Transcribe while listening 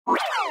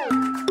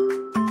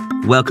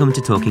Welcome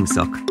to Talking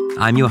Sock.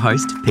 I'm your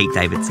host, Pete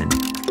Davidson.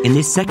 In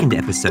this second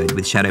episode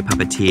with shadow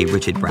puppeteer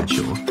Richard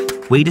Bradshaw,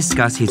 we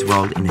discuss his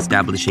role in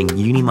establishing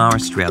UNIMA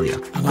Australia.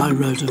 And I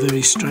wrote a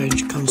very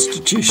strange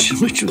constitution,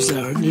 which was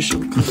our initial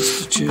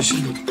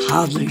constitution,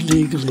 hardly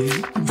legally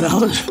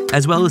valid.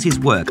 As well as his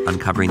work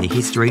uncovering the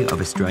history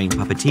of Australian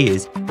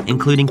puppeteers,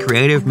 including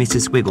creator of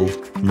Mr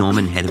Squiggle,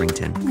 Norman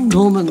Hetherington.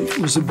 Norman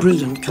was a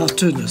brilliant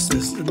cartoonist,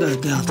 there's no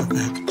doubt of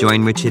that.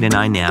 Join Richard and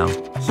I now,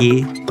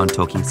 here on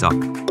Talking Sock.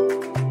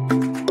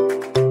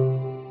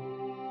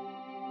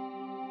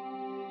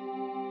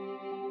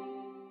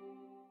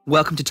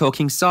 Welcome to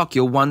Talking Sock,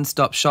 your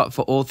one-stop shop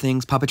for all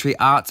things puppetry,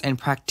 arts and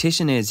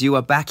practitioners. You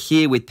are back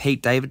here with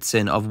Pete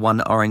Davidson of One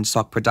Orange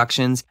Sock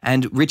Productions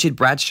and Richard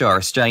Bradshaw,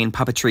 Australian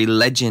puppetry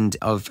legend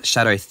of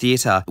Shadow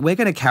Theatre. We're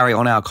going to carry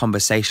on our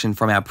conversation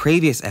from our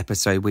previous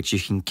episode, which you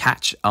can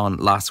catch on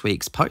last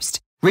week's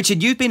post.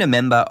 Richard, you've been a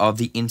member of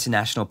the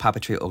international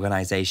puppetry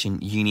organisation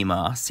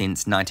UNIMA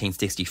since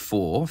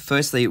 1964.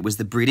 Firstly, it was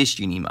the British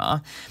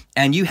UNIMA,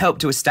 and you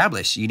helped to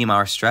establish UNIMA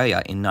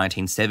Australia in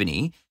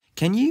 1970.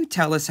 Can you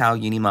tell us how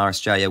UNIMA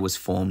Australia was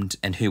formed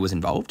and who was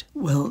involved?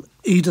 Well,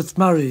 Edith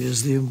Murray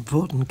is the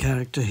important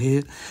character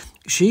here.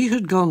 She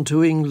had gone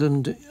to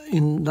England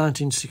in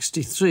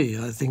 1963,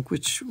 I think,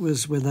 which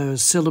was when they were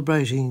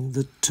celebrating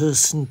the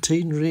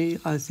tercentenary,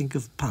 I think,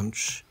 of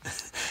Punch.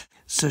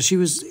 So she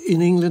was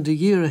in England a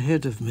year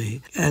ahead of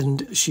me,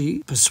 and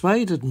she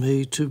persuaded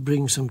me to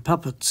bring some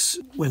puppets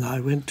when I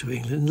went to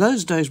England. In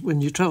those days,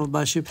 when you travelled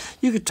by ship,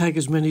 you could take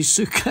as many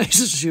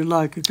suitcases as you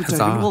like. You could take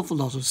an awful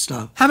lot of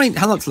stuff. How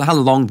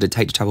long did it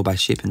take to travel by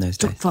ship in those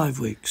days? It took 5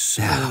 weeks.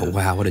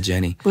 Wow, what a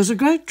journey. It was a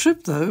great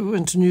trip, though. We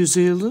went to New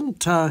Zealand,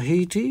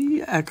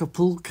 Tahiti,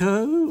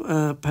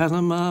 Acapulco,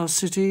 Panama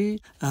City,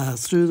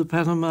 through the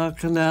Panama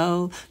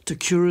Canal to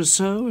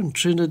Curacao and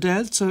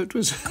Trinidad. So it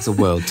was... It's a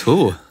world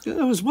tour. It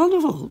was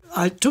wonderful.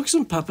 I took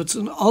some puppets,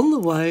 and on the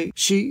way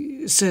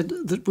she said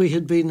that we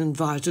had been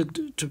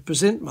invited to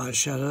present my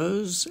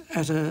shadows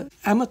at an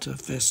amateur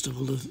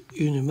festival of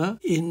UNIMA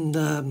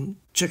in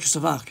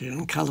Czechoslovakia,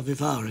 in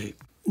Karlovy.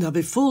 Now,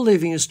 before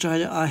leaving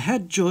Australia, I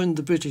had joined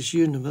the British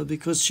UNIMA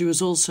because she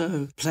was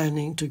also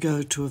planning to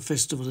go to a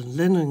festival in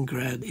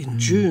Leningrad in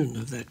June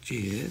of that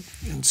year,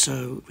 and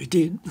so we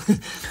did.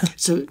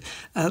 So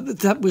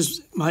that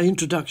was my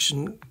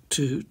introduction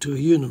to a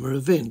UNIMA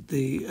event.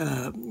 The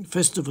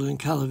festival in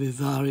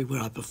Karlovy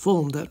where I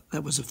performed,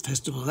 that was a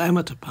festival of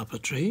amateur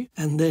puppetry,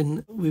 and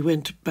then we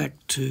went back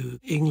to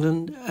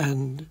England,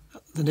 and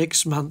the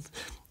next month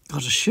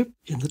got a ship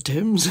in the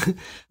Thames,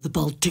 the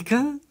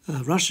Baltica,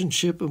 a Russian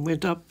ship, and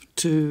went up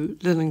to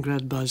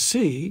Leningrad by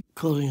sea,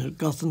 calling at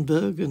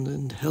Gothenburg and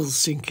then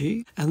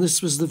Helsinki. And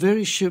this was the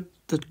very ship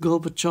that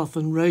Gorbachev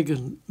and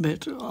Reagan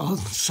met on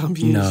some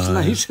years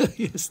later.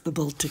 Yes, the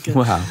Baltica.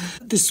 Wow.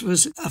 This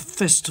was a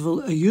festival,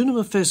 a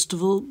UNIMA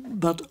festival,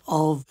 but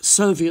of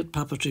Soviet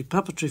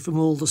puppetry from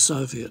all the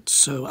Soviets,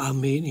 so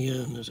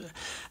Armenia.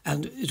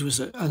 And it was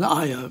an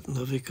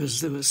eye-opener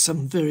because there were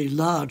some very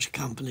large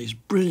companies,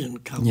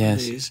 brilliant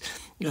companies,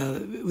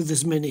 with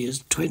as many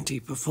as 20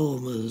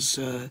 performers.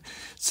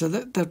 So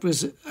that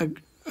was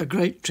a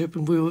great trip,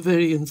 and we were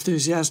very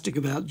enthusiastic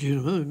about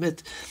UNIMA. We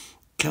met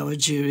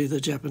Kawajiri,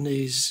 the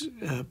Japanese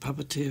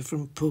puppeteer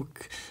from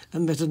Puk,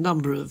 and met a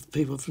number of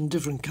people from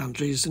different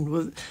countries, and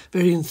were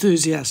very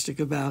enthusiastic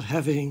about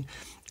having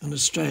an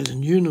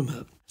Australian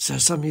UNIMA. So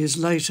some years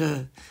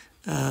later,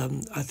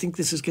 I think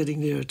this is getting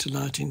nearer to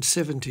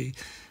 1970,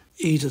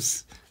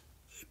 Edith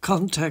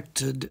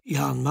contacted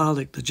Jan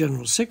Malik, the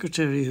General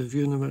Secretary of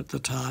UNIMA at the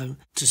time,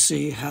 to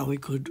see how we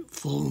could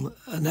form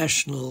a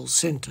national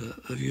centre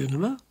of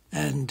UNIMA.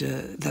 And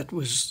that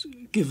was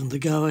given the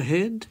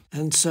go-ahead.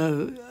 And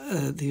so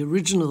the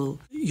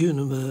original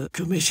UNIMA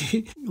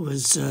committee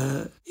was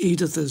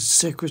Edith as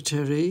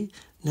secretary,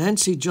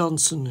 Nancy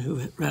Johnson,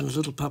 who ran a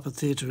little puppet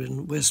theatre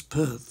in West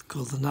Perth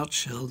called The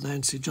Nutshell.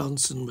 Nancy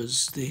Johnson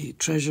was the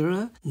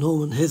treasurer,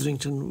 Norman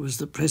Hetherington was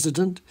the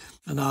president,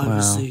 and I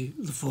was the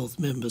fourth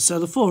member. So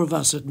the four of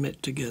us had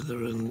met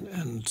together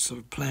and sort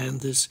of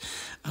planned this,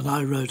 and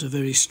I wrote a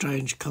very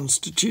strange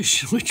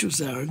constitution, which was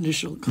our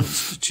initial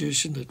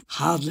constitution, that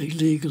hardly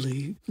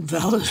legally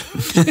valid.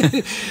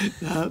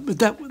 But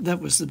that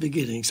was the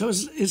beginning. So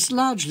it's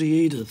largely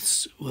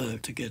Edith's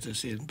work to get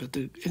us in, but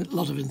a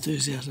lot of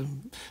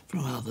enthusiasm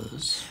from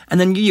others. And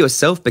then you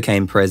yourself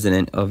became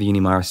president of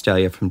UNIMA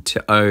Australia from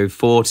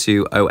 2004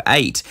 to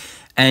 2008,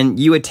 and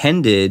you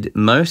attended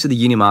most of the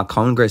UNIMA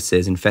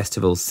congresses and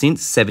festivals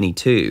since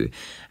 72,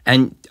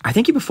 and I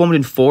think you performed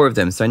in 4 of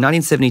them, so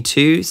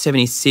 1972,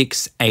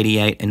 76,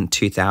 88 and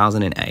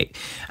 2008.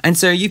 And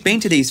so you've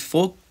been to these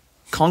 4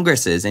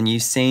 congresses and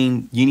you've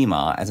seen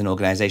UNIMA as an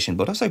organisation,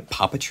 but also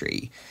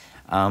puppetry,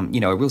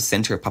 a real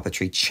centre of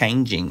puppetry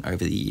changing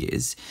over the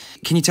years.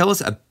 Can you tell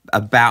us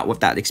about what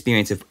that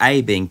experience of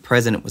being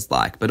president was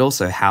like, but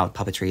also how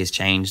puppetry has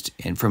changed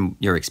from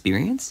your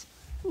experience?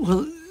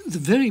 Well, the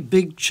very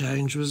big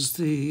change was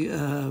the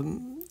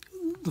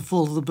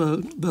fall of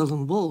the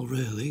Berlin Wall,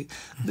 really,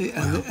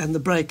 and the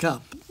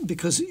break-up.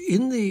 Because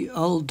in the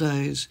old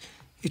days,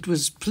 it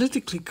was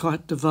politically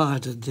quite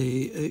divided,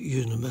 the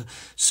UNIMA,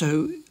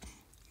 so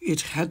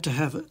it had to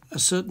have a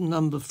certain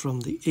number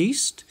from the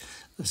east,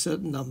 a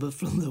certain number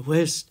from the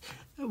west.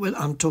 Well,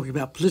 I'm talking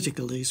about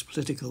political east,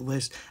 political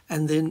west,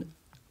 and then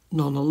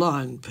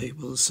non-aligned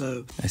people.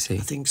 So I see. I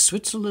think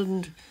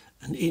Switzerland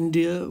and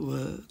India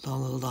were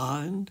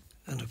non-aligned,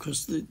 and of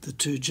course the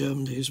two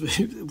Germanys,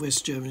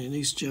 West Germany and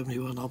East Germany,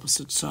 were on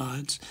opposite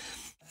sides.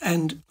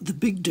 And the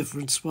big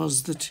difference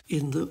was that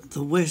in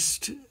the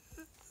West,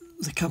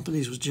 the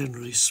companies were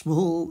generally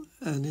small,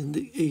 and in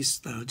the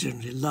East they were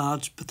generally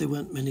large, but there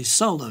weren't many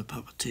solo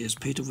puppeteers.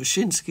 Peter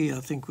Wyszynski,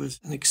 I think, was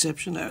an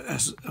exception,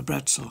 as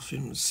Bradshaw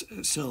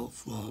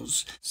himself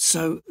was.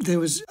 So there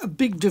was a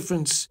big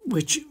difference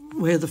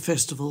where the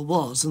festival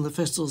was, and the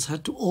festivals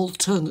had to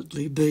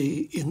alternately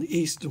be in the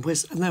East and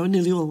West, and they were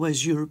nearly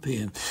always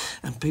European.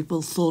 And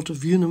people thought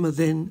of UNIMA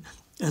then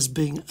as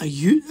being a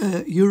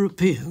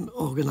European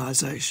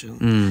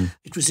organisation.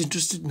 It was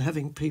interested in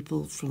having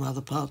people from other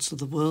parts of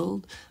the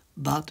world,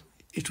 but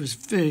it was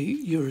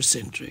very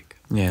Eurocentric.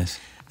 Yes.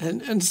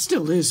 And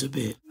still is a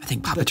bit. I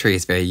think puppetry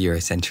is very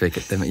Eurocentric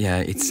at the moment. Yeah,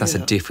 it's such a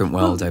different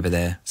world over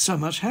there. So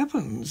much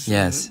happens.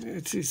 Yes.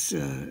 It's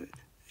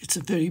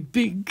a very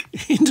big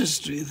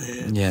industry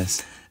there.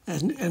 Yes.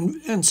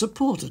 And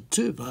supported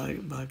too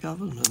by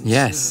governments.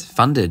 Yes,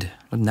 funded.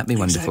 Wouldn't that be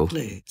wonderful?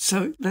 Exactly.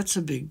 So that's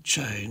a big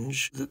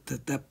change, that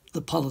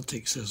the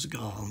politics has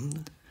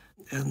gone,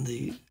 and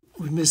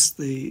we miss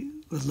the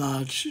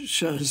large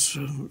shows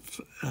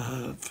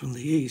from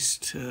the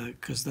East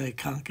because they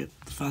can't get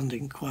the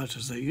funding quite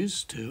as they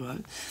used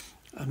to.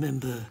 I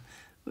remember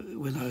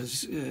when I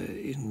was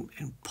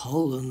in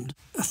Poland,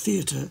 a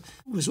theatre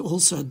was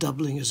also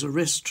doubling as a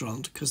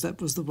restaurant because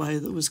that was the way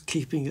that was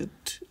keeping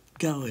it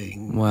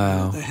going.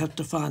 Wow. They had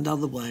to find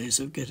other ways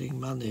of getting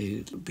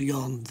money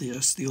beyond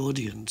the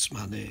audience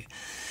money.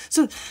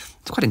 So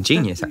it's quite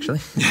ingenious,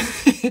 actually.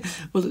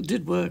 Well, it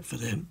did work for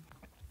them.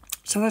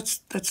 So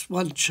that's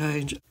one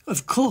change.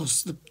 Of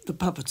course, the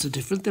puppets are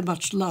different. They're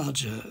much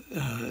larger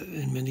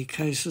in many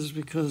cases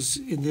because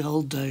in the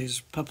old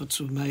days,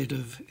 puppets were made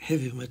of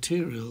heavier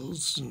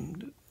materials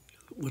and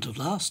would have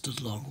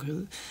lasted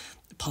longer.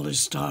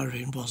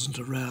 Polystyrene wasn't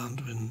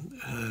around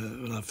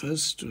when I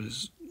first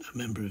was a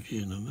member of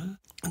UNIMA.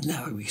 And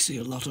now we see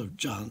a lot of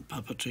giant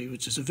puppetry,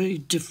 which is a very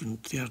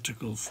different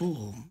theatrical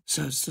form.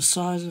 So it's the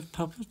size of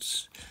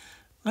puppets.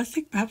 I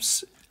think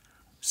perhaps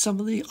some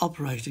of the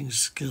operating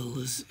skill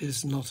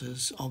is not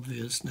as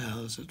obvious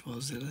now as it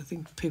was then. I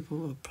think people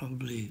were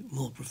probably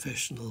more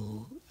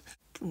professional.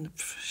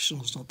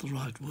 Professional's not the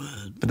right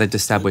word. But they'd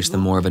established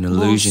them more of an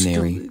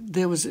illusionary.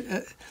 There was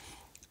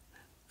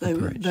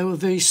they were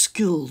very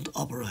skilled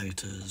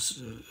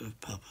operators of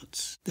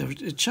puppets. There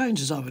are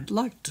changes I would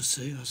like to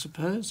see, I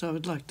suppose. I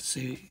would like to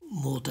see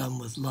more done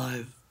with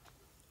live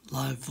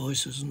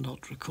voices and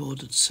not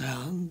recorded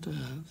sound,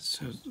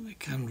 so that we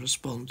can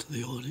respond to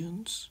the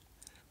audience.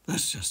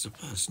 That's just a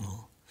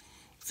personal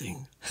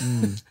thing.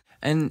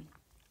 And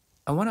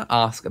I want to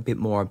ask a bit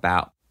more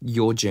about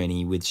your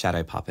journey with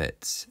shadow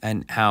puppets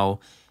and how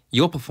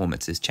your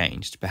performance has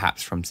changed,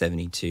 perhaps from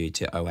 72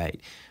 to 08.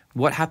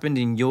 What happened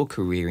in your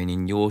career and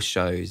in your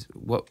shows?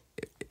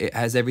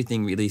 Has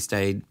everything really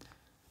stayed?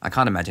 I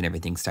can't imagine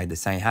everything stayed the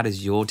same. How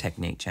does your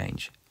technique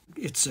change?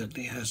 It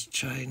certainly has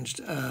changed.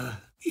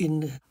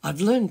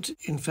 I've learned,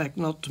 in fact,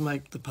 not to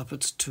make the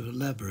puppets too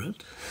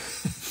elaborate.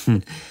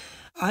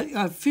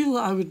 I feel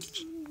I would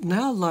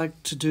now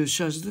like to do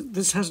shows.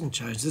 This hasn't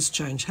changed. This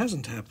change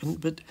hasn't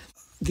happened, but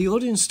the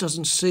audience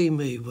doesn't see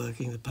me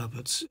working the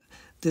puppets.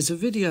 There's a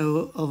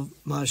video of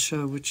my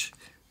show which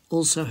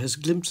also has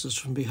glimpses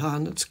from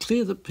behind. It's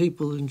clear that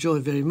people enjoy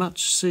very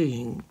much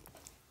seeing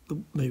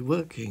me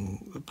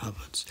working the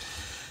puppets.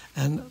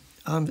 And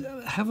I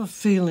have a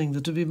feeling that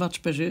it would be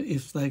much better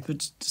if they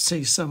could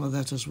see some of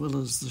that as well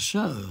as the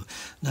show.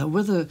 Now,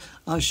 whether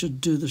I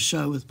should do the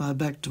show with my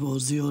back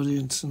towards the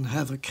audience and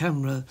have a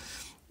camera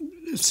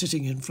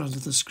sitting in front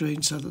of the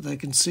screen so that they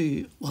can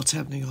see what's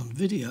happening on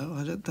video,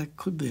 that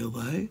could be a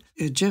way.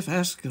 Jeff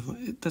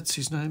Askham, that's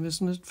his name,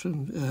 isn't it,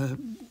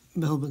 from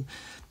Melbourne,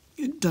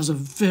 it does a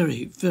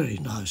very, very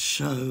nice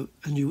show,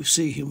 and you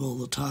see him all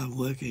the time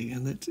working,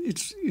 and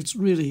it's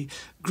really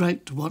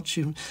great to watch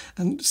him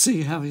and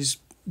see how he's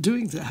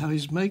doing that, how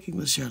he's making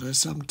the shadow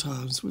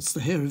sometimes with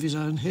the hair of his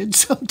own head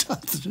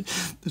sometimes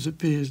that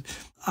appears.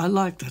 I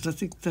like that. I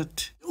think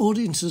that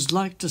audiences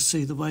like to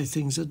see the way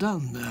things are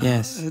done now.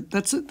 Yes.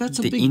 That's a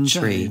the big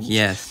intrigue, change.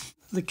 yes.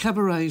 The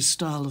cabaret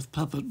style of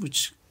puppet,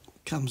 which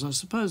comes, I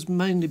suppose,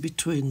 mainly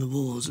between the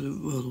wars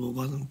of World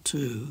War I and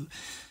II,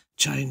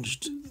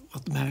 changed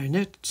what the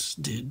marionettes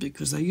did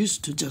because they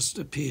used to just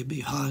appear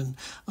behind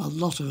a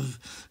lot of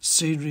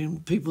scenery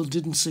and people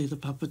didn't see the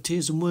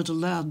puppeteers and weren't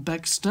allowed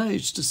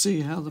backstage to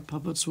see how the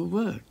puppets were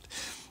worked.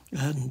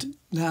 And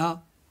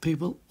now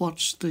people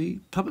watch the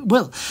puppet.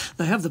 Well,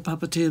 they have the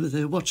puppeteer, but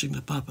they're watching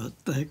the puppet.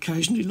 They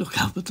occasionally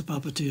look up at the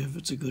puppeteer if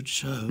it's a good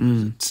show.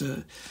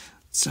 So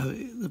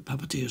the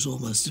puppeteer is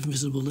almost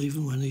invisible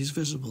even when he's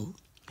visible,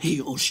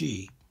 he or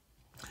she.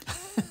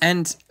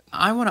 And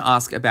I want to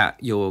ask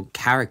about your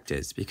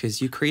characters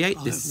because you create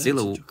this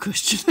silhouette. Your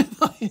question,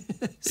 have I?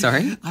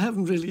 Sorry? I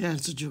haven't really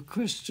answered your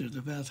question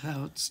about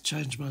how it's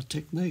changed my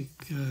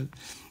technique, and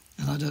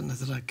I don't know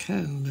that I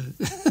can.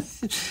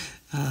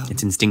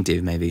 It's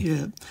instinctive, maybe.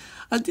 Yeah.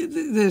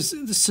 There's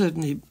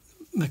certainly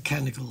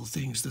mechanical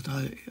things that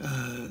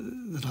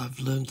I've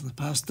learned in the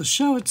past. The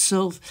show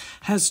itself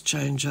has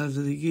changed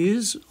over the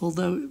years,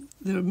 although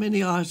there are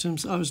many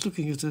items. I was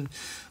looking at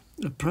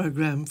a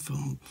program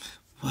from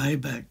way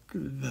back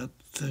about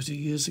 30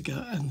 years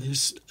ago, and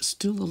there's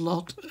still a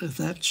lot of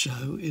that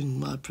show in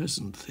my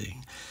present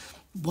thing.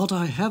 What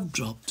I have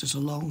dropped is a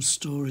long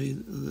story,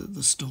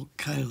 the Stork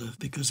Caliph,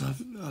 because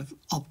I've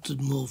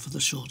opted more for the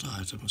short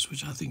items,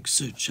 which I think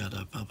suit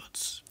shadow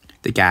puppets.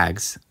 The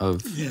gags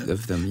of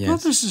them, yes.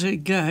 Not necessarily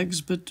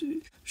gags, but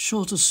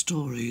shorter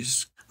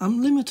stories.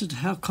 I'm limited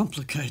how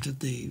complicated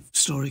the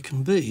story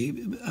can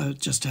be,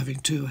 just having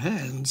two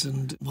hands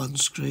and one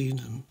screen,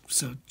 and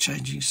so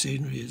changing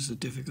scenery is a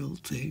difficult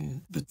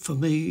thing. But for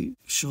me,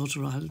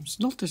 shorter items,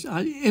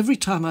 every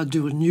time I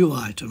do a new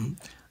item,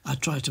 I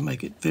try to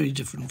make it very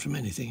different from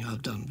anything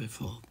I've done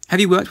before. Have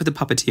you worked with a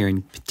puppeteer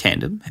in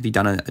tandem? Have you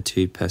done a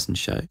two-person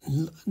show?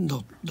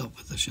 Not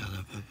with the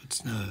shadow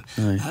puppets,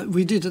 no.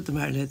 We did at the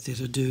Marionette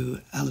Theatre do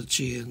Alice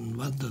in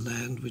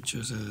Wonderland, which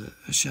was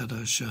a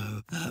shadow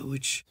show,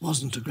 which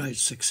wasn't a great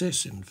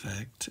success, in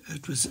fact.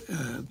 It was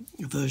a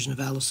version of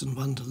Alice in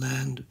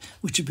Wonderland,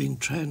 which had been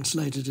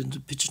translated into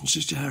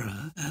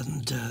Pitchinchijara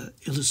and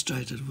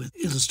illustrated with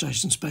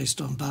illustrations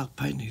based on bark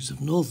paintings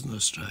of Northern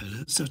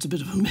Australia. So it's a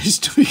bit of a mess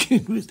to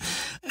begin with.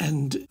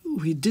 And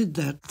we did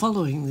that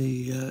following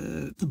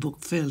the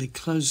book fairly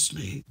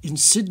closely. In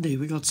Sydney,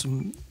 we got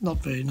some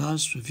not very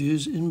nice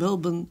reviews. In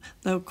Melbourne,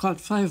 they were quite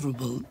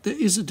favourable. There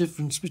is a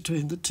difference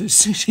between the two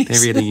cities.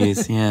 There really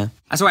is, yeah.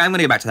 Sorry, I'm going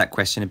to go back to that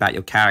question about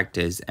your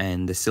characters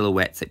and the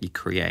silhouettes that you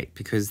create,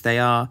 because they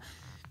are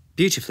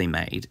beautifully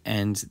made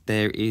and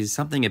there is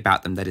something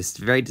about them that is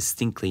very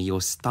distinctly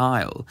your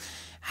style.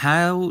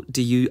 How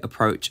do you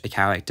approach a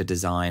character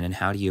design, and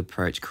how do you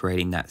approach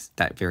creating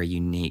that very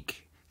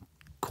unique,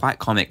 quite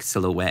comic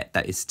silhouette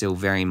that is still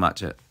very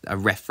much a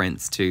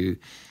reference to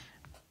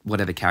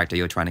whatever character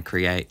you're trying to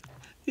create?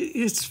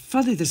 It's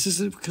funny, this is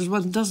because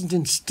one doesn't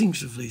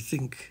instinctively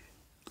think,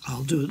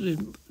 I'll do it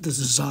in the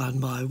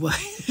design my way.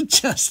 It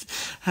just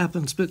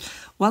happens. But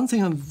one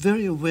thing I'm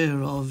very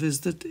aware of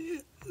is that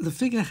the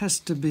figure has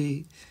to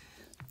be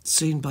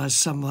seen by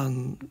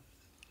someone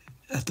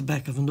at the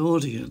back of an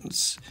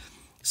audience.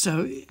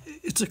 So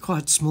it's a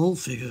quite small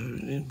figure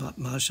in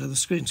my show. The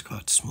screen's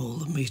quite small,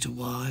 1 metre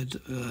wide.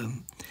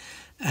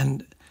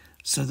 And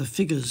so the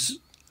figures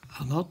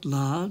are not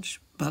large,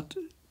 but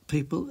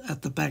people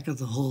at the back of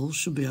the hall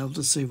should be able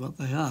to see what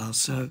they are.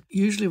 So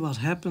usually what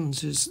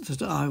happens is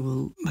that I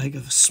will make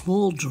a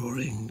small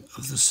drawing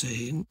of the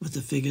scene with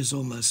the figures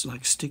almost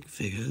like stick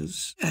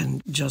figures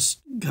and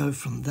just go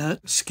from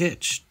that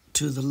sketch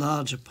to the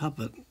larger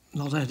puppet,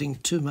 not adding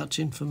too much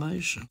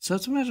information. So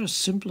it's a matter of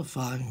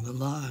simplifying the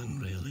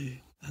line,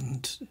 really,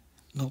 and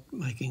not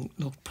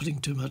putting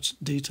too much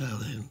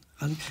detail in.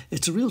 And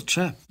it's a real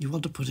trap. You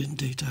want to put in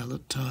detail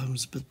at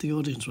times, but the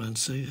audience won't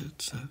see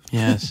it. So.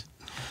 Yes.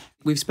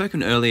 We've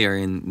spoken earlier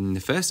in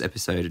the first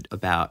episode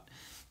about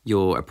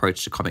your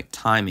approach to comic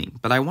timing,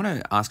 but I want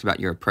to ask about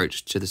your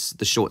approach to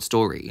the short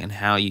story and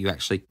how you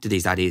actually do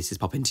these ideas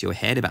just pop into your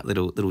head about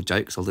little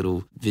jokes or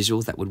little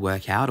visuals that would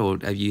work out, or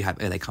are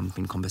they come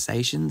from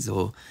conversations,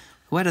 or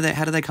how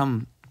do they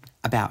come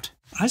about?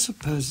 I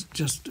suppose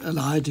just an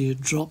idea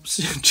drops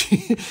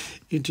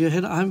into your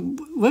head. I'm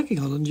working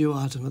on a new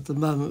item at the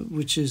moment,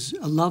 which is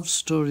a love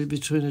story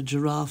between a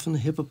giraffe and a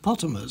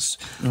hippopotamus.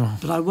 Oh.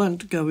 But I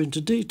won't go into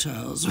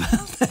details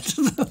about that.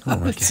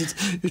 Oh, okay.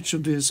 It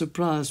should be a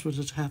surprise when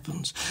it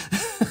happens.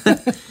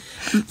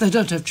 They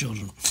don't have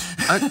children.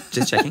 Oh,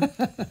 just checking.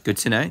 Good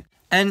to know.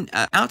 And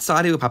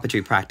outside of your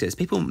puppetry practice,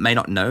 people may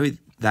not know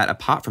that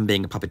apart from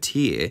being a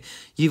puppeteer,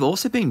 you've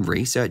also been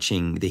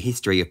researching the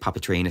history of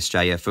puppetry in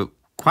Australia for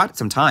quite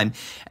some time,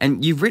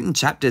 and you've written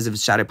chapters of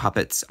shadow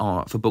puppets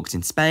for books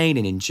in Spain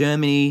and in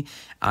Germany,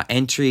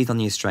 entries on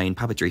the Australian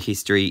puppetry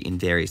history in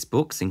various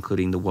books,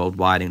 including the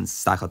Worldwide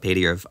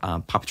Encyclopedia of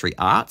Puppetry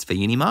Arts for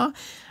UNIMA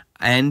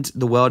and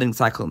the World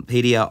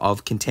Encyclopedia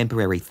of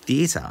Contemporary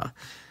Theatre.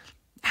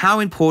 How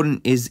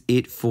important is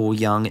it for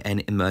young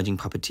and emerging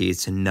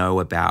puppeteers to know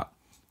about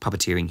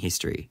puppeteering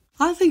history?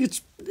 I think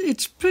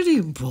it's pretty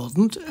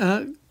important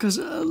because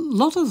a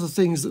lot of the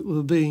things that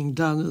were being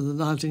done in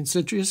the 19th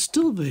century are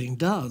still being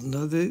done.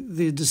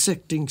 The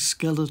dissecting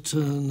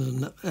skeleton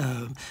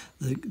and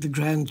the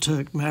Grand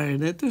Turk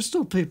marionette, there's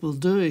still people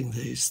doing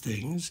these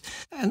things.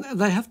 And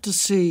they have to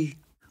see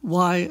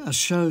why a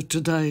show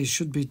today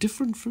should be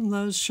different from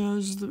those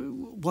shows,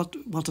 what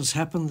has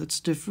happened that's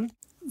different.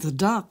 The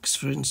Darks,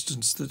 for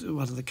instance,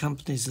 one of the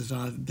companies that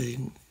I've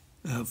been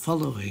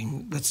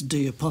following, that's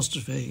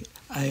D''ARC,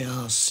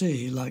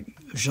 like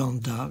Jeanne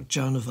d'Arc,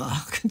 Joan of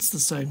Arc, it's the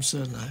same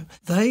surname.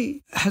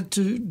 They had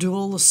to do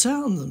all the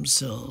sound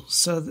themselves,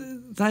 so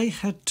they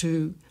had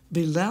to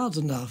be loud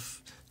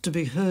enough to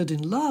be heard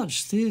in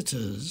large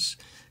theatres,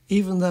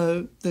 even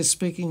though they're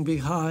speaking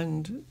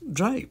behind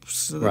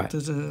drapes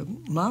that are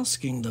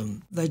masking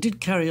them. They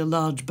did carry a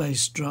large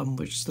bass drum,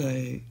 which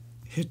they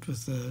hit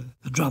with a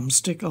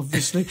drumstick,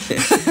 obviously,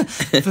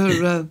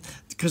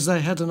 because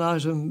they had an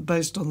item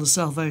based on the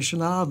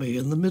Salvation Army.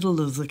 In the middle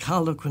of the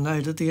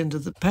Harlequinade at the end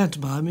of the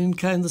pantomime, in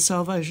came the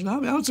Salvation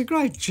Army. Oh, it's a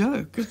great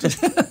joke. It's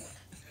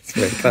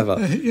very clever.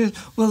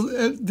 Well,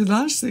 the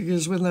nice thing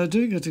is when they were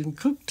doing it in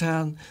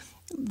Cooktown,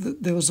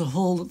 there was a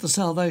hall that the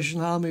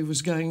Salvation Army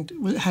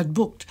had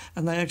booked,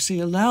 and they actually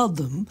allowed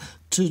them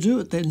to do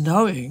it there,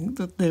 knowing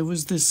that there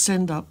was this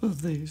send-up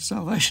of the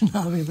Salvation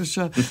Army in the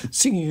show,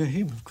 singing a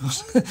hymn, of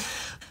course.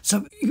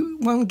 So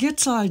one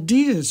gets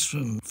ideas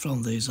from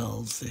these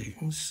old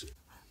things.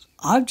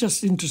 I'm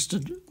just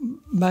interested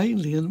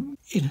mainly in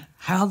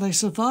how they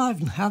survived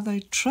and how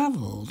they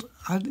travelled.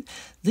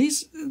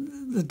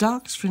 The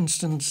Darks, for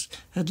instance,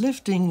 had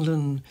left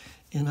England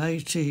in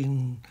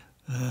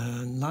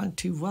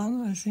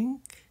 1891, I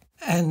think,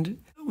 and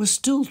were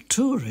still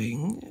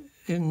touring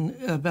in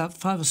about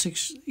 5 or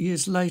 6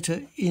 years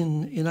later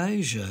in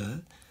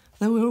Asia.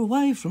 They were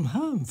away from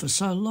home for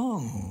so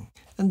long.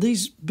 And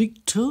these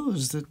big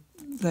tours that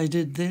they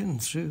did then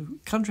through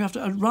country after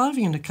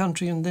arriving in a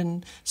country and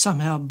then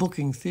somehow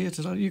booking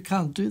theatre. You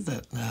can't do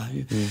that now.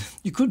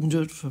 You couldn't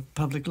do it for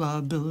public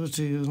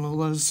liability and all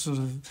those sort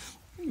of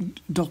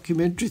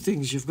documentary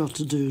things you've got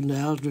to do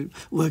now,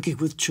 working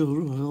with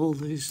children and all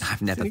these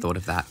I've never thought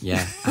of that.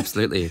 Yeah,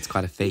 absolutely. It's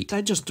quite a feat.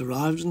 They just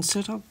arrived and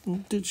set up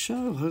and did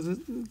show. The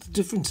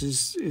difference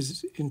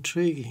is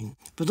intriguing.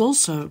 But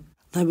also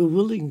they were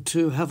willing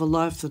to have a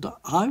life that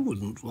I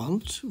wouldn't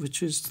want,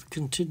 which is the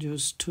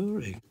continuous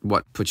touring.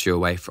 What puts you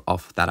away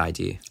off that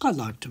idea? I'd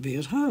like to be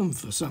at home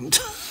for some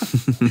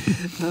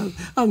time.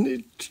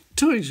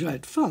 Touring's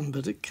great fun,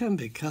 but it can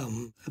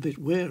become a bit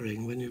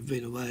wearing when you've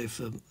been away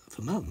for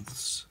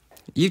months.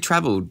 You've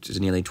travelled to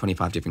nearly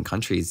 25 different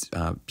countries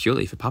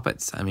purely for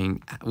puppets. I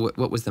mean,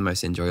 what was the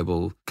most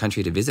enjoyable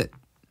country to visit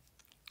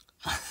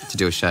to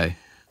do a show?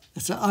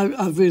 So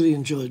I really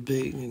enjoyed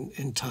being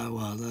in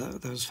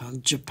Taiwan. That was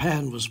fun.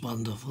 Japan was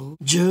wonderful.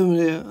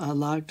 Germany, I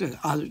liked it.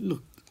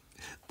 Look,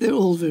 they're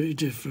all very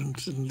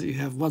different, and you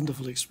have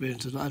wonderful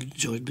experiences. I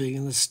enjoyed being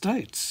in the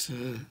States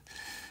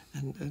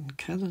and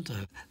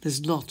Canada.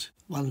 There's not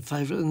one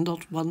favourite and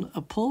not one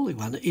appalling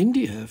one.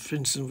 India, for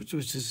instance,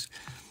 which is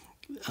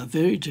a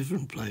very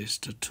different place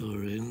to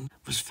tour in,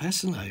 was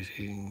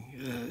fascinating.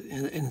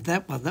 In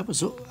that one,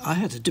 I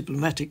had a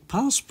diplomatic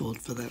passport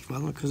for that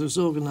one because it was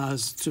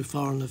organised through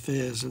Foreign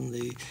Affairs and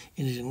the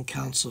Indian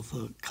Council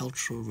for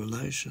Cultural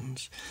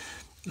Relations.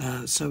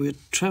 So we were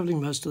travelling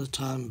most of the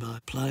time by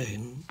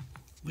plane,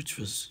 which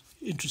was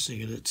interesting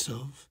in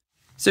itself.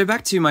 So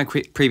back to my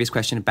previous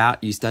question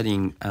about you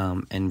studying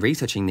and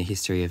researching the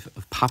history of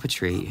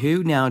puppetry.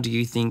 Who now do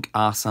you think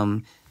are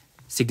some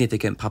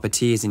significant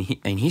puppeteers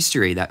in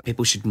history that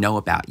people should know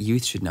about,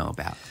 youth should know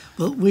about?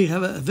 Well, we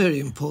have a very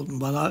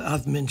important one.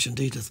 I've mentioned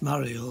Edith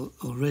Murray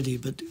already,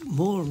 but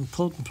more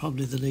important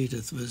probably than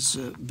Edith was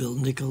Bill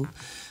Nicol,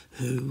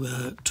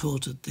 who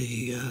taught at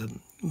the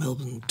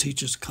Melbourne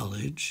Teachers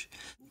College.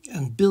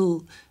 And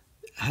Bill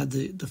had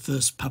the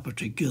first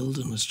puppetry guild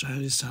in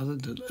Australia,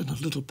 started in a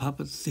little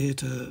puppet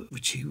theatre,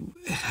 which he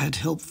had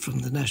help from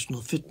the National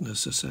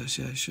Fitness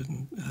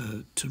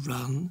Association to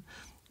run,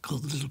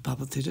 called the Little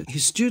Puppet Theatre.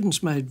 His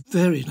students made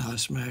very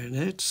nice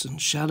marionettes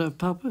and shadow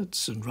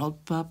puppets and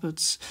rod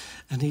puppets,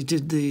 and he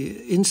did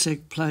the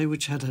insect play,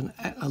 which had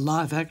a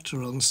live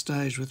actor on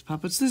stage with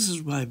puppets. This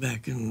is way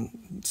back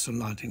in some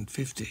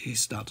 1950. He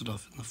started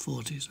off in the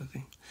 40s, I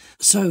think.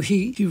 So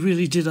he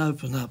really did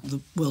open up the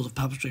world of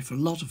puppetry for a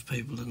lot of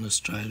people in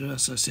Australia.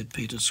 As I said,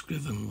 Peter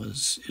Scriven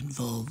was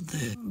involved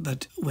there.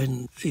 But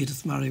when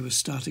Edith Murray was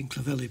starting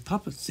Clovelly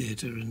Puppet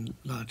Theatre in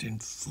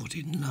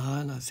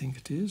 1949, I think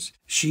it is,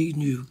 she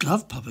knew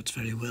glove puppets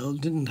very well,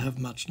 didn't have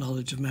much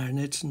knowledge of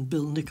marionettes, and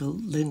Bill Nicol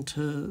lent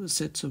her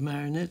sets of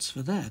marionettes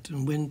for that.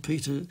 And when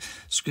Peter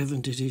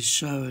Scriven did his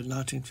show in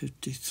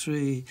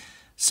 1953,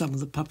 some of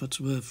the puppets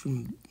were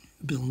from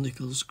Bill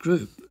Nicol's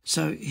group.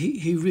 So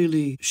he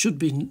really should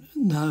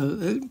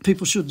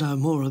people should know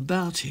more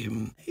about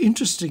him.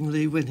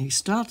 Interestingly, when he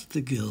started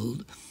the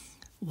guild,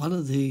 one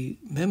of the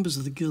members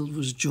of the guild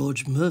was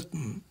George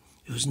Merton,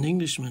 who was an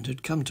Englishman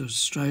who'd come to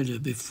Australia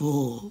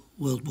before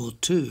World War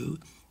II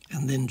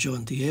and then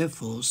joined the Air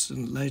Force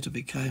and later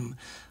became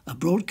a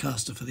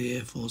broadcaster for the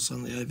Air Force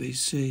on the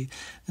ABC.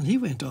 And he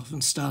went off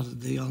and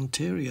started the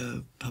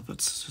Ontario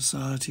Puppet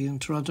Society in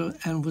Toronto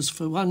and was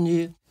for 1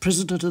 year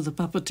president of the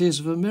Puppeteers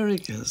of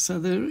America. So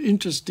there are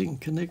interesting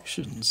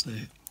connections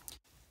there.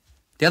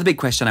 The other big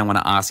question I want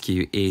to ask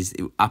you is,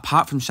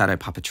 apart from shadow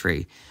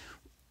puppetry,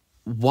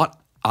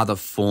 what other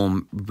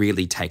form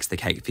really takes the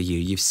cake for you?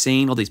 You've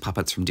seen all these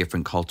puppets from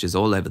different cultures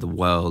all over the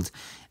world,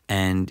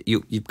 and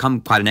you've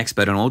become quite an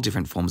expert on all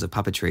different forms of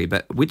puppetry,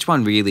 but which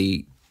one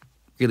really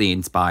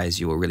inspires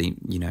you or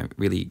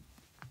really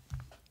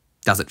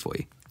does it for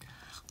you?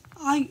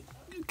 I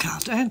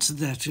can't answer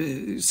that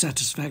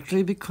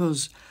satisfactorily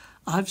because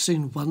I've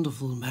seen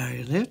wonderful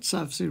marionettes,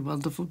 I've seen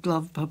wonderful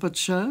glove puppet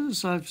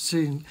shows, I've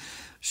seen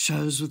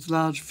shows with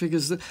large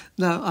figures.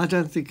 No, I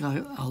don't think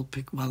I'll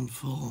pick one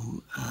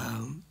form.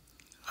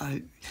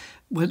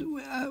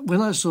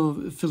 When I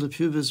saw Philip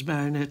Huber's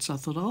marionettes, I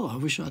thought, oh, I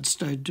wish I'd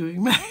stayed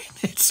doing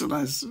marionettes.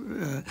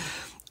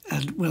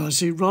 And when I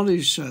see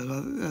Ronnie's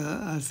show,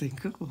 I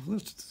think, oh,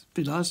 it'd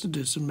be nice to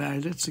do some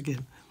marionettes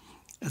again.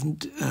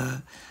 And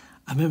I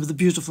remember the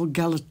beautiful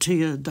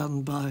Galatea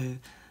done by,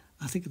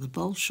 I think, the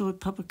Bolshoi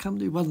Puppet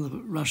Company, one of the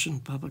Russian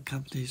puppet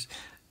companies,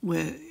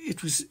 where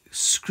it was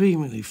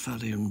screamingly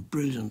funny and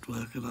brilliant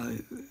work, and I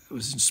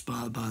was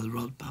inspired by the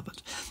rod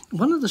puppet.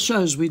 One of the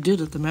shows we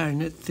did at the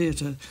Marionette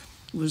Theatre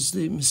was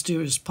the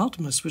Mysterious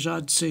Potamus, which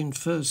I'd seen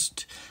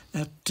first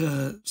at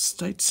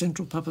State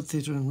Central Puppet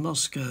Theatre in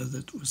Moscow,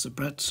 that was the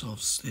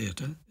Bradshaw's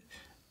theatre.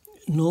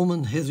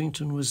 Norman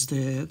Hetherington was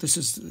there. This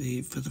is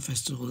for the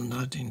festival in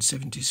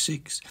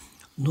 1976.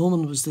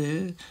 Norman was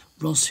there,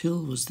 Ross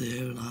Hill was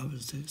there, and I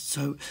was there.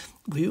 So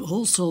we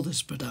all saw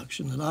this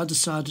production, and I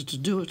decided to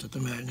do it at the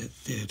Marionette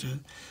Theatre.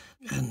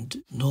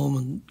 And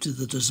Norman did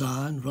the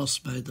design, Ross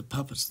made the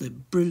puppets. They're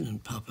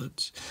brilliant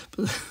puppets.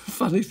 But the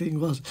funny thing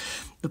was,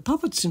 the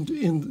puppets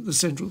in the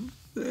central,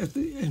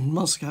 in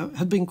Moscow,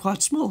 had been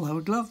quite small. They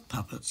were glove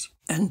puppets.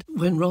 And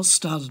when Ross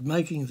started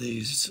making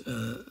these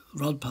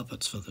rod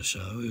puppets for the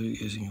show, we were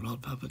using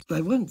rod puppets,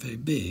 they weren't very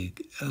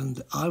big.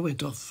 And I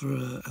went off for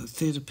a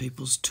theatre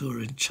people's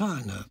tour in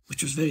China,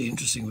 which was very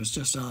interesting. It was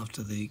just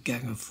after the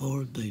Gang of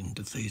Four had been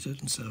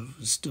defeated, and so it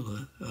was still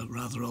a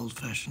rather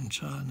old-fashioned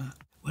China.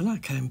 When I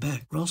came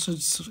back, Ross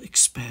had sort of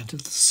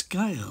expanded the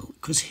scale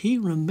because he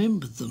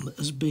remembered them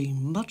as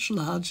being much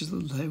larger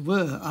than they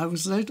were. I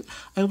was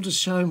able to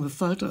show him a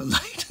photo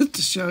later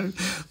to show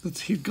that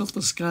he'd got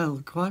the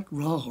scale quite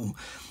wrong.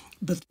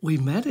 But we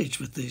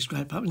managed with these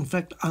great puppets. In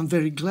fact, I'm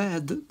very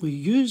glad that we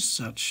used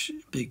such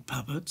big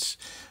puppets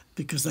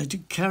because they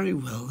did carry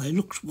well. They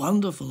looked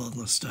wonderful on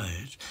the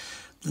stage.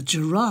 The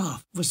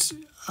giraffe was,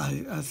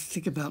 I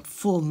think, about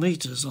 4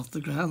 metres off the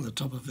ground, the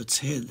top of its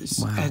head.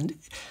 Wow.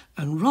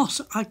 And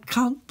Ross, I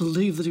can't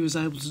believe that he was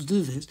able to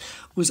do this,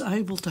 was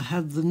able to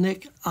have the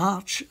neck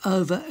arch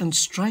over and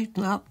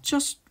straighten up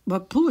just by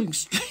pulling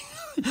string.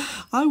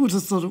 I would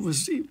have thought it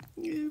was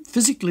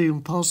physically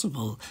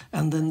impossible,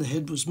 and then the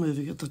head was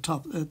moving at the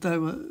top.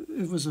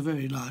 It was a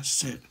very nice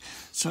set.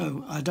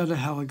 So I don't know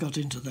how I got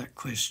into that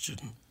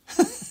question.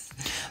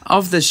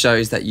 Of the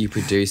shows that you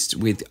produced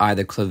with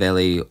either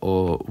Clovelly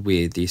or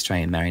with the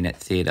Australian Marionette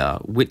Theatre,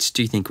 which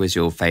do you think was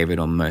your favourite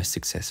or most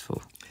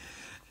successful?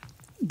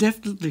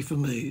 Definitely for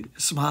me,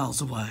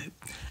 Smiles Away.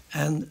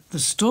 And the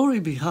story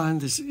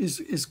behind this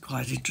is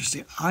quite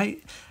interesting. I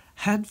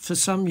had for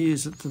some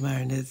years at the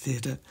Marionette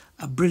Theatre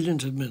a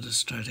brilliant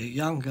administrator, a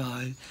young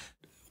guy,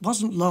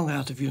 wasn't long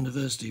out of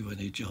university when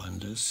he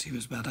joined us. He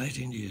was about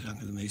 18 years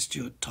younger than me,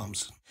 Stuart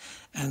Thompson.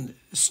 And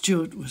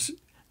Stuart was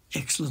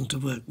excellent to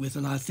work with,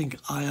 and I think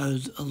I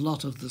owed a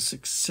lot of the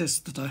success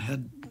that I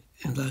had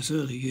in those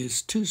early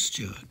years to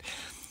Stuart.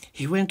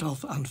 He went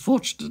off,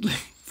 unfortunately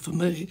for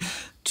me,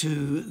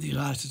 to the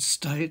United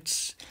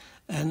States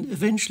and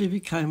eventually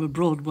became a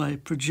Broadway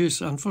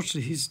producer.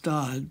 Unfortunately, he's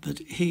died, but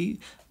he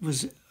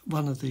was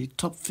one of the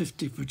top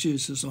 50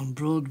 producers on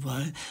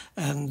Broadway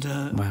and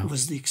Wow.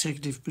 was the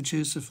executive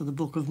producer for the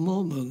Book of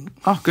Mormon.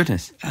 Oh,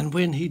 goodness. And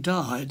when he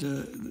died,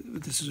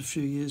 this is a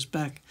few years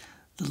back,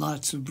 the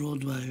lights of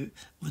Broadway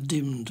were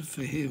dimmed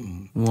for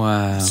him.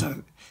 Wow.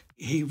 So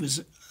he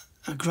was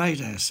a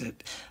great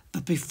asset.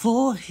 But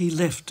before he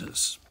left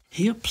us,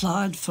 he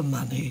applied for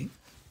money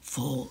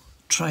for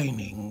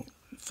training,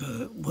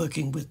 for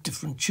working with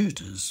different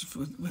tutors,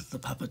 with the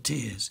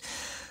puppeteers.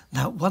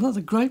 Now, one of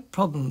the great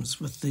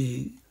problems with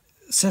the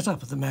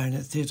setup of the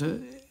Marionette Theatre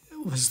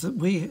was that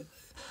we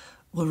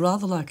were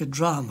rather like a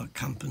drama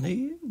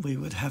company. We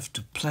would have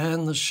to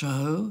plan the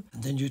show,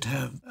 and then you'd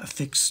have a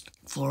fixed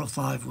 4 or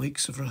 5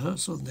 weeks of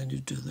rehearsal, and then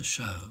you'd do the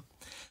show.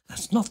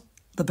 That's not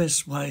the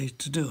best way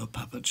to do a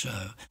puppet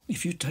show.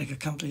 If you take a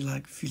company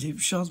like Philippe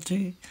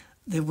Chanty,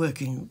 they're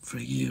working for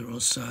a year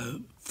or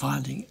so,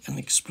 finding and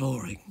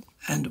exploring.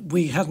 And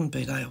we hadn't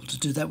been able to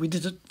do that. We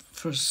did it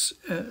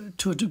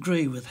to a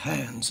degree with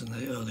hands in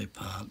the early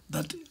part.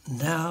 But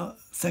now,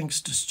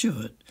 thanks to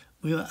Stuart,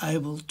 we were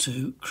able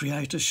to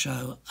create a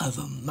show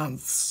over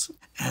months,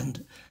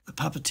 and the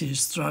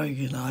puppeteers throwing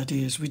in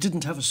ideas. We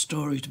didn't have a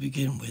story to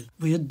begin with.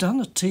 We had done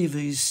a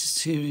TV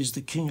series,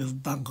 The King of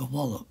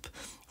Bungawallop,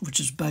 which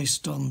is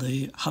based on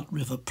the Hutt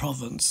River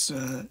province,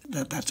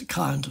 that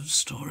kind of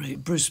story.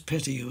 Bruce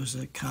Petty, who was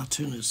a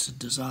cartoonist, had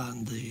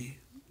designed the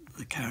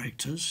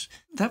characters.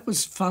 That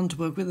was fun to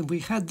work with, and we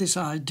had this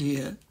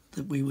idea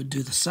that we would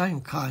do the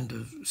same kind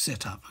of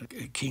setup,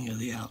 a King of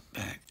the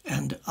Outback.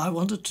 And I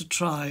wanted to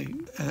try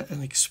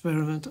an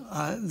experiment.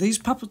 These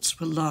puppets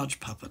were large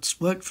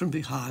puppets, worked from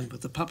behind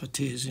with the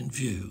puppeteers in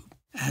view.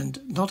 And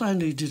not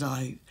only did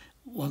I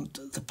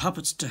want the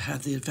puppets to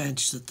have the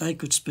advantage that they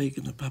could speak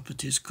and the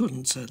puppeteers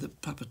couldn't, so the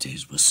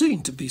puppeteers were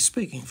seen to be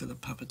speaking for the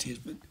puppeteers,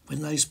 but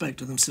when they spoke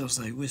to themselves,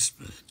 they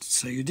whispered.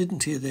 So you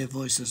didn't hear their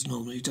voices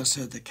normally, you just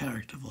heard the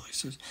character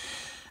voices.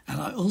 And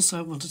I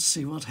also wanted to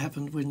see what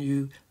happened when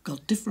you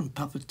got different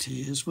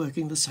puppeteers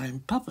working the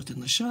same puppet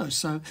in the show.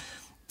 So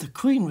the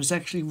Queen was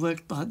actually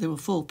worked by, there were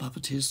 4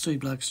 puppeteers, 3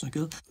 blokes and a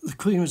girl. The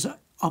Queen was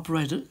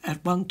operated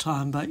at one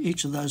time by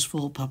each of those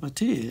 4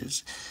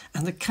 puppeteers.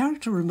 And the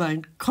character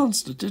remained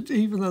constant,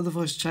 even though the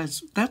voice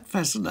changed. That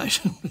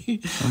fascinated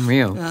me.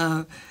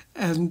 Unreal.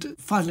 And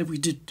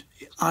finally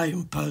I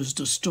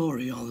imposed a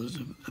story on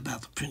it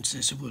about the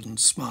princess who wouldn't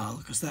smile,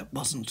 because that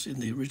wasn't in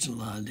the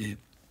original idea.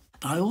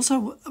 But I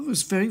also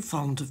was very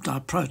fond of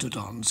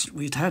diprotodons.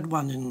 We'd had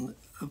one in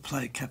a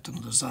play,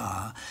 Captain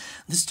Lazar.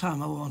 This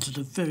time I wanted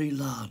a very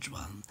large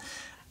one.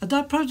 A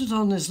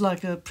diprotodon is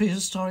like a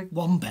prehistoric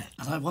wombat,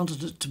 and I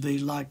wanted it to be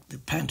like the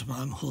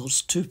pantomime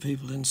horse, 2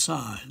 people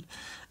inside.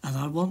 And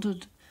I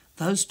wanted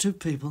those 2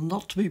 people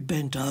not to be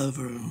bent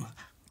over and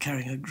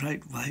carrying a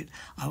great weight.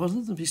 I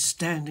wanted them to be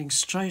standing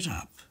straight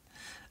up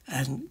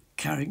and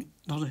carrying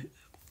not a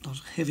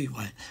heavy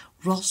weight.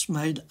 Ross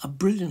made a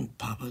brilliant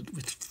puppet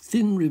with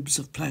thin ribs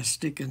of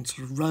plastic and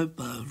sort of rope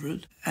over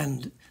it,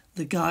 and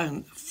the guy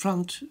in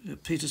front,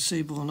 Peter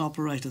Seaborn,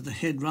 operated the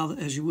head rather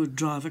as you would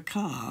drive a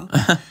car.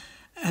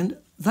 And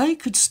they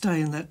could stay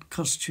in that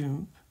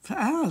costume for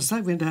hours. They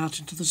went out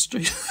into the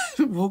street,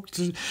 walked.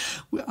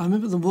 I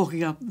remember them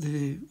walking up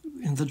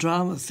in the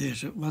drama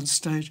theatre at one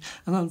stage,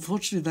 and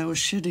unfortunately they were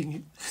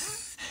shedding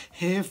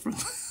hair from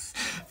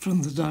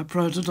the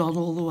diprotodon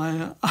all the way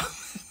up.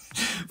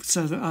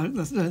 So I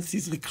don't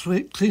think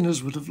the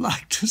cleaners would have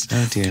liked us.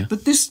 Oh dear.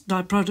 But this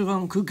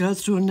diprotodon could go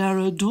through a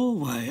narrow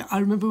doorway. I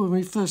remember when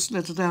we first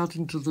let it out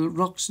into the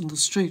rocks in the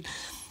street,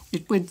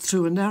 it went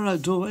through a narrow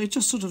doorway. It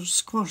just sort of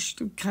squashed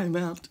and came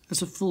out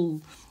as a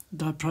full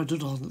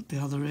diprotodon at the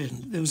other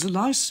end. There was a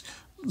nice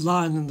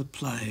line in the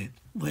play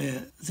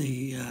where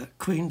the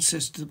Queen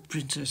says to the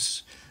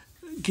princess,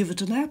 "Give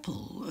it an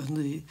apple," and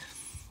the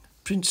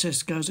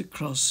princess goes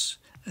across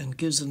and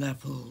gives an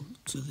apple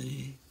to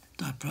the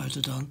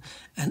diprotodon,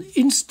 and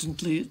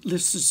instantly it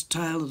lifts its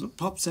tail and it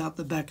pops out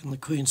the back, and the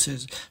Queen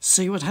says,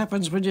 "See what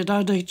happens when you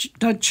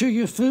don't chew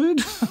your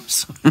food?" I'm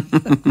sorry.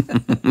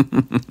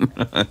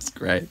 That's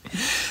great.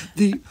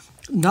 The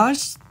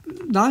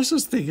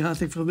nicest thing, I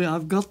think, for me,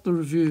 I've got the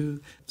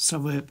review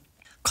somewhere.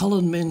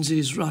 Colin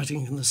Menzies,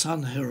 writing in the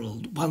Sun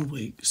Herald one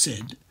week,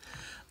 said,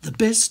 "The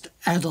best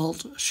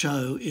adult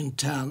show in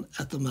town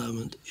at the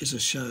moment is a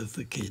show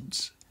for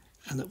kids."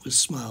 And it was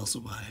Smiles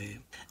Away.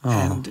 Oh.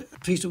 And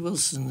Peter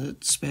Wilson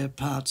at Spare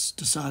Parts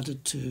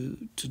decided to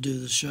do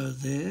the show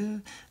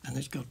there, and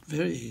it got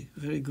very,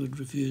 very good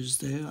reviews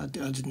there. I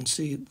didn't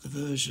see the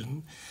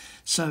version.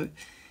 So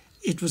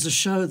it was a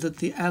show that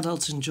the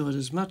adults enjoyed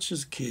as much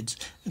as kids.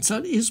 And so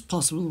it is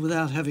possible,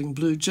 without having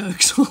blue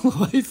jokes all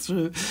the way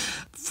through,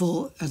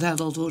 for an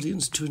adult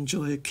audience to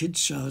enjoy a kids'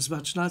 show as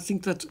much. And I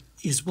think that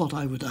is what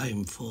I would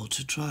aim for,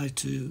 to try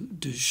to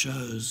do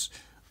shows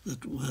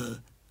that were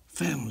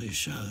family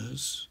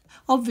shows.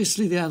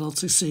 Obviously the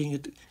adults are seeing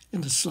it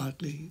in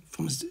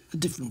from a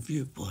different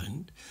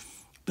viewpoint,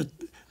 but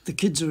the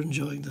kids are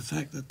enjoying the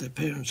fact that their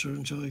parents are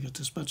enjoying it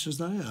as much as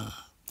they are.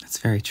 That's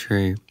very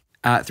true.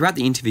 Throughout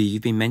the interview,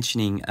 you've been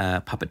mentioning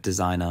a puppet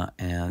designer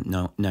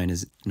known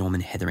as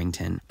Norman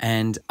Hetherington,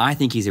 and I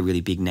think he's a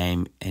really big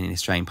name in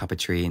Australian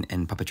puppetry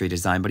and puppetry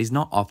design, but he's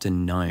not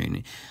often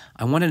known.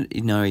 I wanted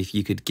to know if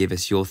you could give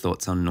us your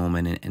thoughts on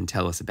Norman and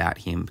tell us about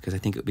him, because I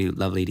think it would be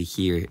lovely to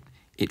hear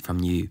it from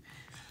you.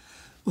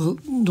 Well,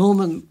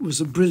 Norman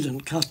was a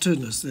brilliant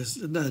cartoonist, there's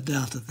no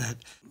doubt of that.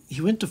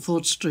 He went to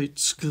Fort Street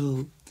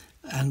School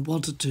and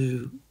wanted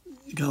to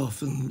go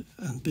off and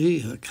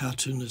be a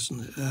cartoonist,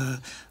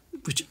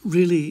 which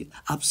really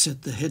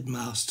upset the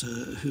headmaster,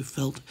 who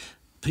felt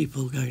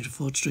people going to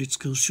Fort Street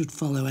School should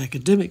follow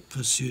academic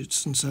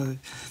pursuits. And so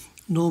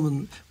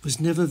Norman was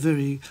never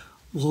very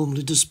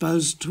warmly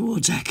disposed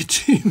towards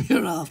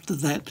academia after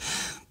that.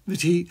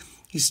 But he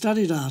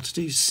studied art at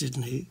East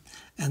Sydney,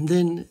 and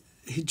then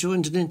he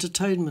joined an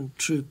entertainment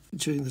troupe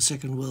during the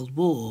Second World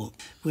War,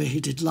 where he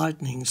did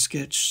lightning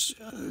sketches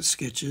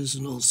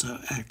and also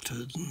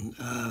acted.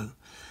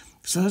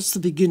 So that's the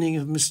beginning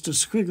of Mr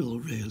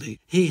Squiggle, really.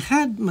 He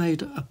had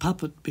made a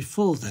puppet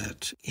before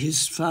that.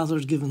 His father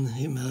had given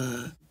him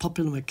a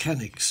popular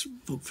mechanics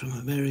book from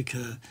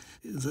America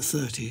in the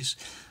 30s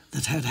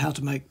that had how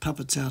to make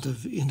puppets out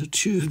of inner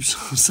tubes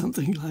or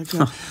something like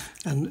that.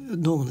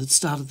 And Norman had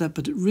started that,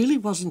 but it really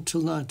wasn't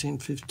until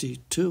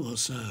 1952 or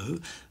so,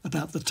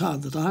 about the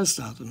time that I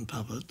started in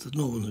puppet, that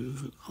Norman, who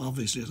was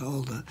obviously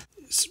older,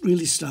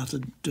 really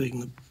started doing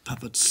the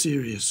puppets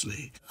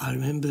seriously. I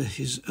remember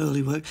his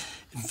early work.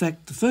 In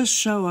fact, the first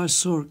show I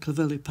saw at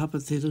Clovelly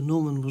Puppet Theatre,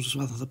 Norman was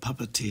one of the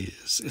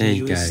puppeteers. And there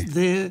you go. Was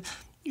there.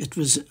 It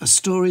was a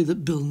story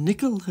that Bill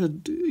Nicol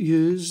had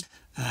used,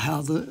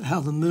 how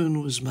the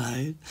moon was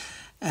made,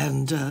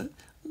 and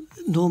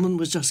Norman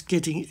was just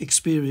getting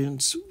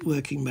experience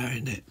working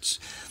marionettes.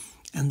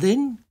 And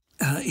then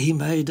he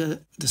made a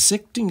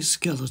dissecting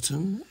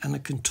skeleton and a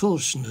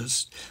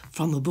contortionist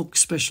from a book,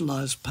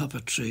 Specialised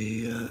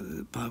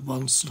Puppetry, by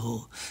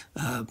Wanslaw.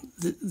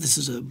 This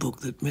is a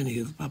book that many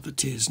of the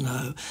puppeteers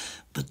know,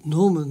 but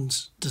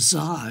Norman's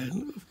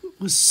design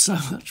was so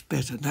much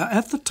better. Now,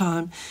 at the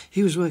time,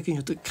 he was working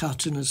as a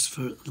cartoonist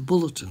for the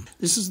Bulletin.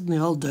 This is in the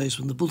old days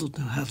when the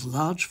Bulletin had a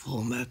large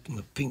format and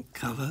a pink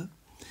cover,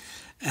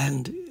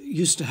 and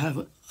used to have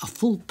a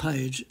full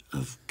page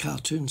of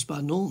cartoons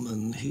by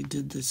Norman. He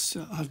did this.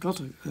 I've got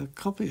a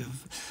copy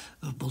of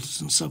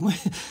Bulletin somewhere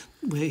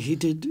where he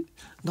did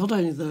not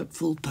only the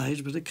full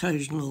page but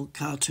occasional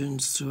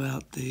cartoons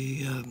throughout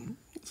the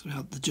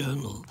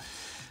journal.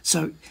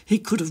 So he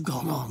could have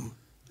gone on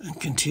and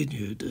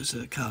continued as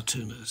a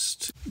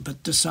cartoonist,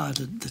 but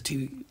decided that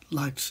he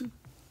liked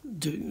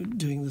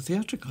doing the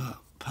theatrical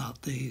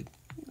part, the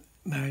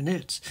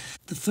marionettes.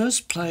 The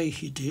first play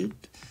he did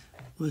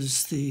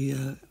was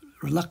the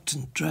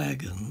Reluctant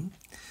Dragon,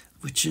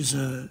 which is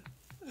a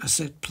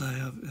set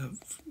play.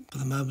 For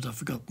the moment I've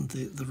forgotten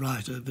the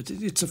writer, but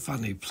it's a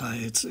funny play.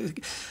 It's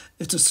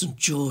a St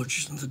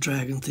George and the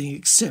Dragon thing,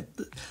 except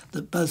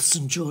that both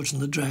St George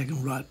and the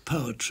Dragon write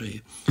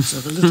poetry. So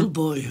the little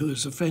boy who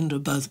is a friend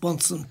of both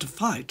wants them to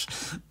fight,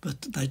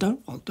 but they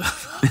don't want to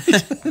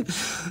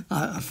fight.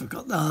 I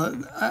forgot.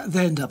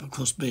 They end up, of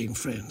course, being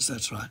friends,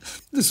 that's right.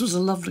 This was a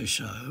lovely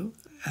show,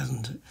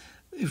 and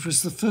it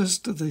was the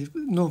first of the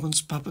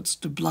Norman's puppets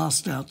to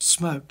blast out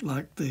smoke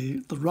like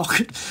the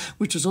rocket,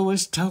 which is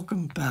always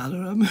talcum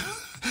powder. I mean,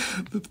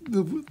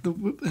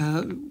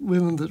 the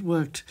women that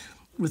worked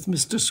with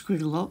Mr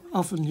Squiggle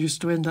often used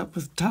to end up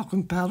with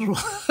talcum powder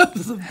all over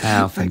them,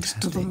 thanks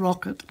to the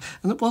rocket.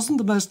 And it wasn't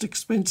the most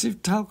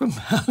expensive talcum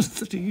powder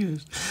that he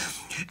used.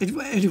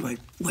 Anyway,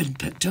 when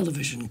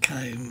television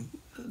came,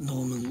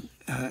 Norman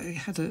he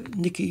had a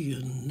Nicky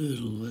and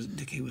Noodle.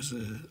 Nicky was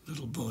a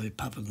little boy,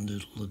 Pup and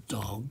Noodle a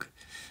dog,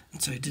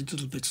 and so he did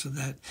little bits of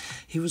that.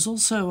 He was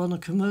also on a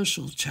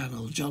commercial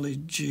channel, Jolly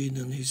Jean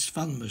and His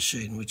Fun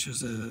Machine, which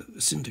was a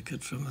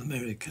syndicate from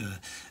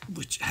America,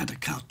 which had a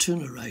cartoon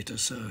narrator,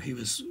 so he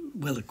was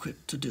well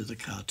equipped to do the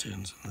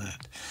cartoons and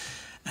that.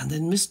 And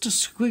then Mr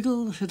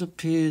Squiggle had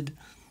appeared,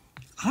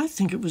 I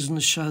think it was in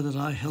a show that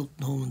I helped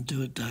Norman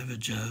do at David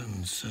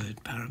Jones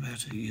at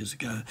Parramatta years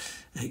ago.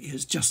 He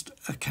was just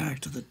a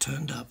character that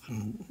turned up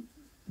and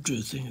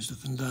drew things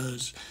with the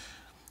nose,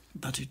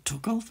 but it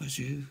took off, as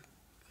you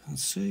can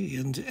see,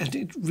 and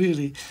it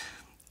really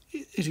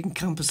it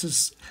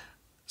encompasses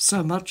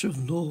so much of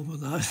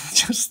Norman.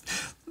 Just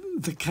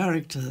the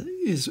character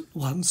is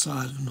one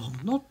side of Norman,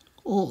 not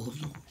all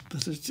of Norman,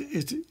 but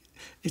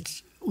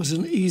it was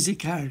an easy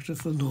character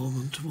for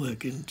Norman to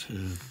work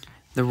into.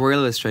 The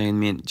Royal Australian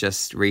Mint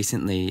just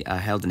recently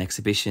held an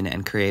exhibition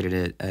and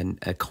created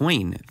a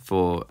coin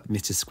for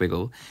Mr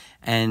Squiggle.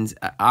 And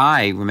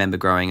I remember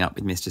growing up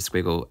with Mr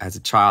Squiggle as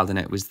a child, and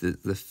it was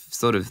the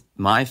sort of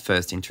my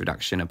first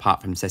introduction,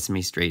 apart from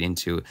Sesame Street,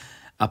 into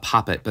a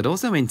puppet, but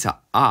also into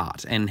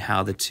art and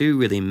how the two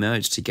really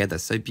merged together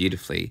so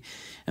beautifully.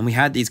 And we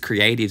had these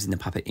creatives in the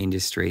puppet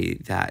industry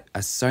that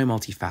are so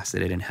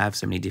multifaceted and have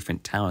so many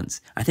different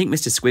talents. I think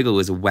Mr Squiggle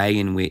was a way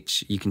in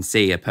which you can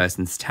see a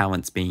person's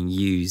talents being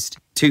used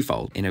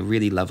twofold in a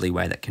really lovely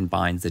way that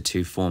combines the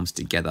two forms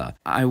together.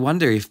 I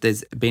wonder if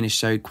there's been a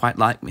show quite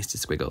like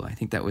Mr Squiggle. I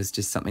think that was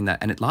just something that,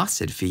 and it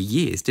lasted for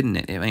years, didn't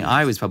it? I mean,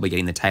 I was probably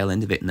getting the tail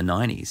end of it in the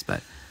 90s,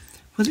 but...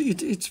 Well,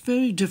 it's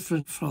very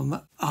different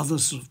from other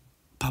sort of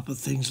puppet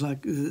things,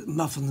 like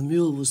Muff and the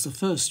Mule was the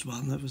first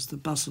one. That was the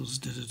Bustles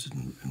did it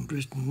in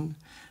Britain.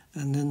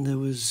 And then there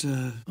was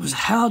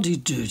Howdy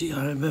Doody,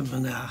 I remember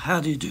now,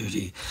 Howdy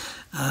Doody.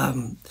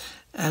 And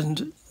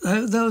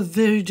they were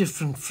very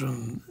different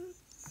from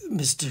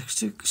Mr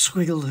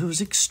Squiggle, who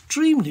was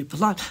extremely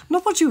polite.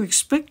 Not what you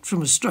expect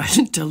from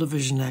Australian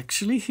television,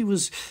 actually. He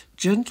was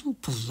gentle,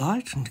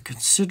 polite and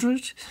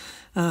considerate.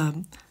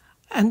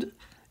 And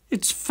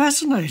it's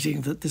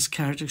fascinating that this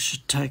character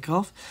should take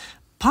off.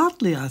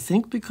 Partly, I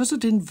think, because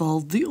it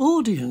involved the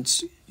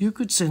audience. You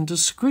could send a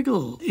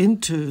squiggle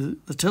into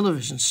the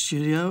television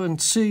studio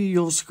and see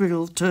your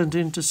squiggle turned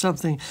into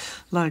something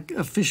like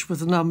a fish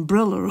with an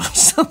umbrella or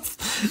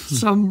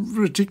some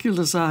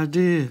ridiculous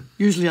idea,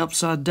 usually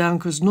upside down,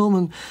 because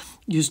Norman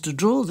used to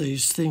draw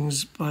these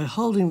things by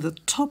holding the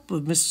top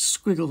of Mr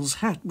Squiggle's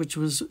hat, which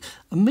was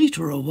a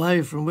metre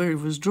away from where he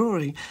was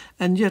drawing,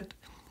 and yet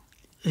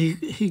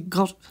he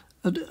got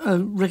a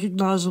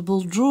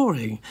recognisable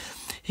drawing.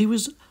 He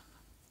was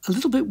a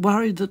little bit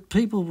worried that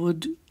people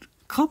would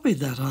copy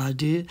that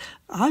idea.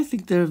 I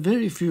think there are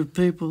very few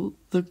people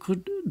that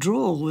could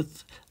draw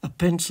with a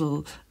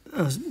pencil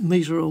a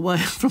metre away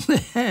from their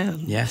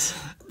hand. Yes.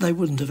 They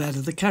wouldn't have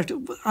added the character.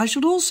 I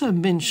should also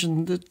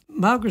mention that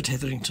Margaret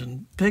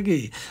Hetherington,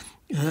 Peggy,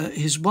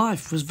 his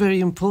wife, was very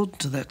important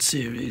to that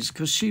series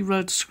because she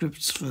wrote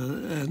scripts for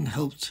and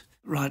helped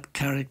write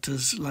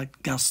characters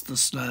like Gus the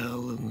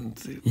Snail.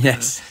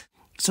 Yes.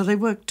 So they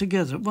worked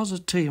together. It was a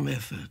team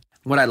effort.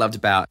 What I loved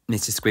about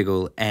Mr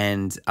Squiggle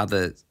and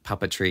other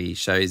puppetry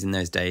shows in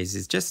those days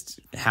is just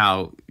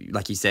how,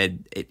 like you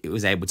said, it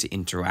was able to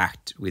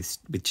interact with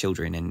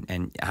children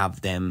and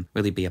have them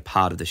really be a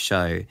part of the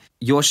show.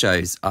 Your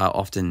shows are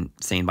often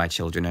seen by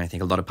children, and I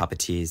think a lot of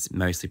puppeteers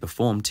mostly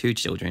perform to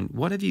children.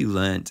 What have you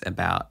learnt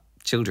about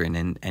children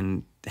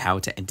and how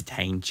to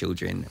entertain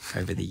children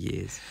over the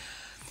years?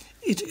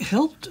 It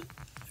helped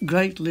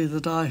greatly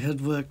that I had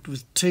worked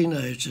with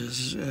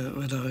teenagers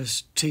when I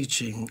was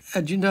teaching.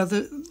 And, you know,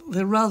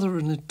 they're rather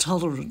an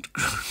intolerant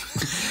group.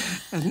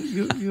 And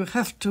you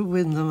have to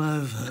win them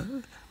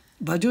over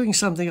by doing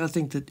something I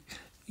think that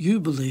you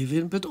believe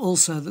in, but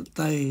also that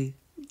they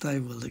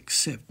will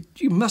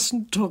accept. You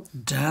mustn't talk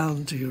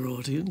down to your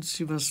audience.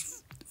 You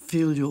must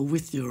feel you're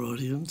with your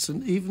audience.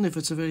 And even if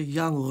it's a very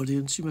young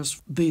audience, you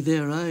must be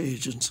their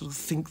age and sort of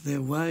think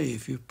their way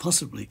if you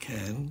possibly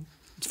can.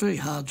 It's very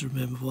hard to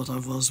remember what I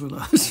was when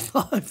I was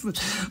 5,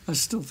 but I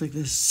still think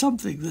there's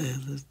something there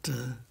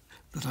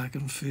that I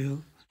can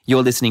feel.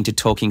 You're listening to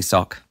Talking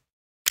Sock.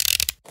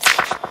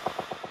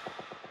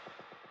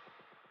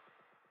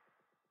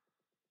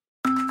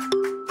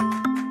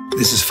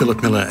 This is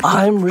Philip Miller.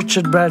 I'm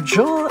Richard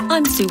Bradshaw.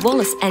 I'm Sue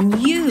Wallace,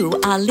 and you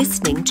are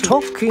listening to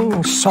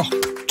Talking Sock.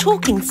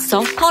 Talking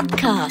Sock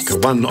Podcast. A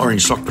One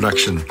Orange Sock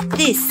production.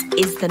 This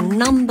is the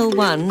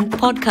 #1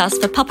 podcast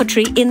for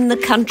puppetry in the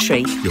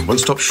country. Your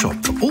one-stop shop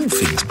for all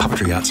things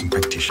puppetry arts and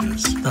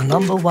practitioners. The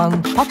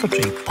 #1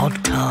 puppetry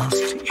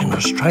podcast in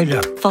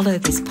Australia. Follow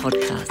this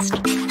podcast.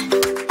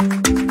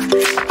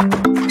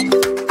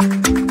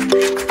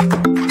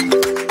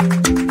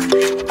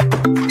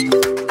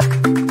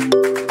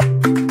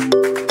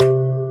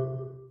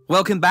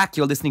 Welcome back.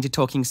 You're listening to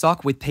Talking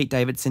Sock with Pete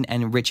Davidson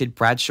and Richard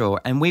Bradshaw.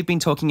 And we've been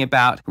talking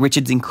about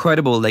Richard's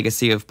incredible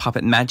legacy of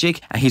puppet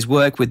magic, his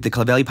work with the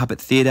Clovelly Puppet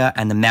Theatre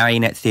and the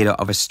Marionette Theatre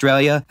of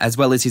Australia, as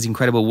well as his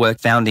incredible work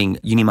founding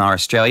UNIMA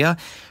Australia.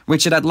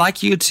 Richard, I'd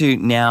like you to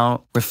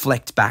now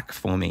reflect back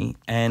for me.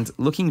 And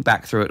looking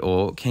back through it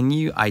all, can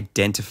you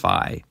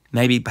identify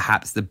maybe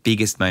perhaps the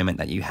biggest moment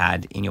that you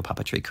had in your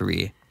puppetry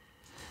career?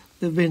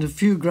 There have been a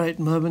few great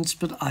moments,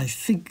 but I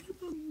think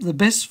the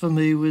best for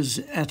me was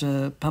at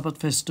a puppet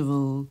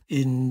festival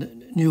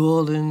in New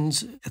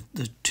Orleans at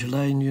the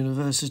Tulane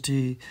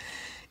University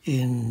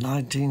in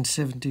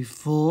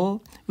 1974,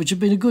 which had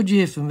been a good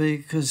year for me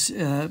because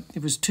it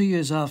was 2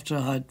 years after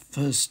I'd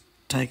first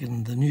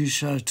taken the new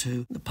show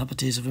to the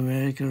Puppeteers of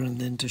America and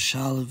then to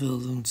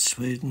Charleville and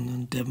Sweden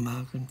and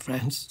Denmark and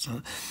France.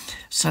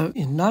 So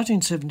in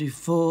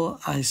 1974,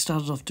 I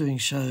started off doing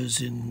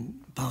shows in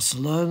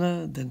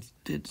Barcelona, then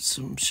did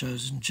some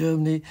shows in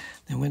Germany,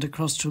 then went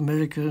across to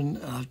America, and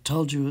I've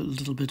told you a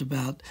little bit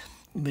about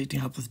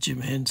meeting up with Jim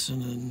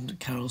Henson and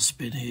Carol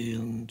Spinney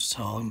and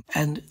so on.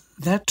 And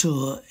that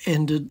tour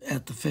ended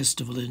at the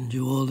festival in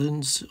New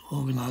Orleans,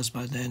 organised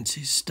by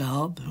Nancy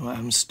Staub, who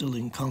I'm still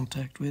in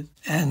contact with.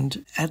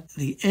 And at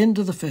the end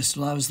of the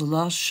festival, I was the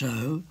last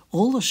show.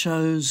 All the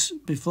shows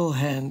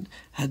beforehand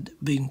had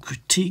been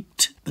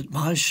critiqued, but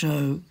my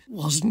show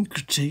wasn't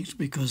critiqued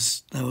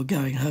because they were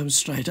going home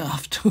straight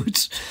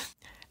afterwards.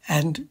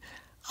 And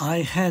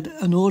I had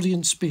an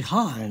audience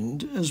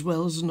behind as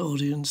well as an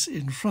audience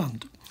in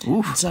front.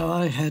 And so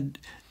I had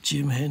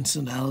Jim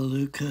Henson,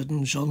 Alalou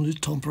Curtin, Jean-Luc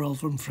Tomperol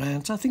from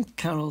France. I think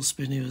Carol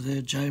Spinney was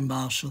there, Jane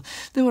Marshall.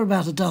 There were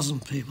about a dozen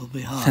people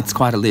behind. That's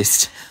quite a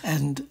list.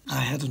 And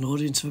I had an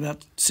audience of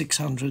about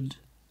 600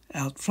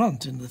 out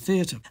front in the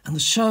theatre. And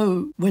the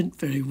show went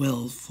very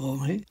well for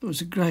me. It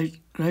was a great,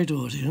 great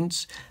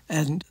audience.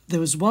 And there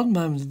was one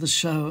moment in the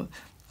show,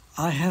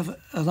 I have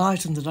an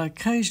item that I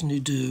occasionally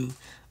do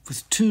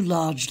with two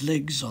large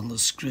legs on the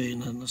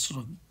screen and a sort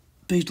of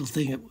beetle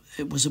thing.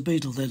 It was a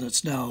beetle then,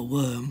 it's now a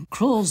worm,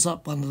 crawls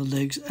up one of the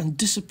legs and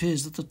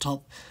disappears at the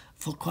top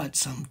for quite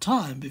some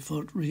time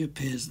before it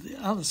reappears at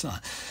the other side.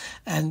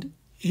 And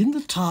in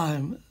the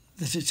time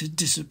that it had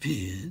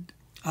disappeared,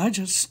 I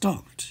just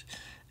stopped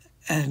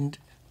and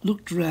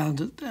looked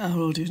around at our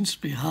audience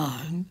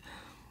behind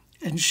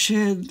and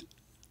shared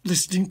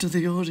listening to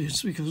the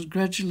audience, because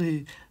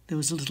gradually there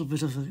was a little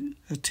bit of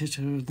a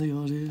titter in the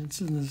audience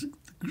and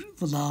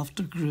the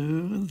laughter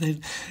grew, and then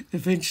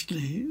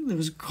eventually there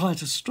was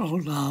quite a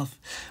strong laugh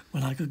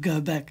when I could go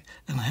back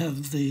and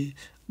have the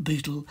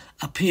beetle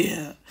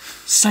appear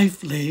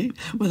safely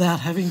without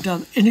having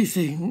done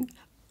anything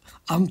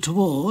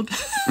untoward.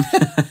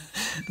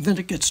 And then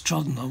it gets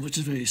trodden on, which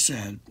is very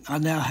sad. I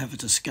now have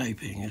it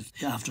escaping.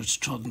 After it's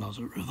trodden on,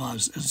 it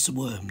revives. It's a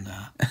worm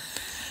now.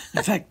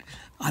 In fact,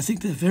 I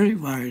think they're very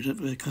worried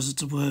because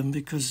it's a worm,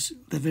 because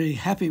they're very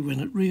happy when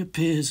it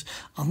reappears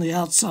on the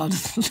outside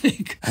of the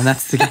leg. And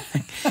that's the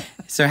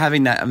So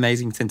having that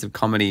amazing sense of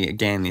comedy,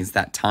 again, is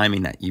that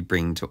timing that you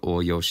bring to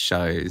all your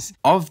shows.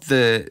 Of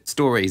the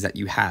stories that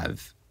you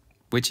have,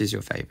 which is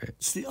your favourite?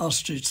 It's the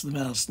ostrich, the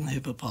mouse and the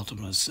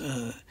hippopotamus.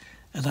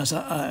 And as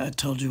I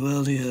told you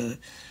earlier,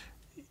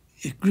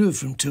 it grew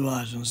from two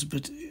items,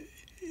 but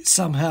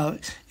somehow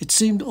it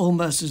seemed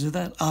almost as if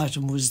that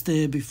item was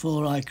there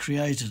before I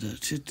created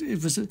it.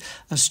 It was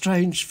a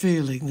strange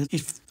feeling that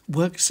it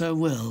worked so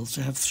well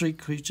to have three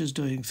creatures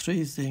doing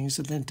three things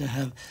and then to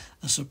have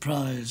a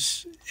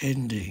surprise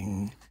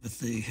ending with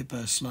the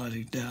hippo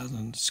sliding down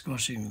and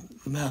squashing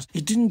the mouse.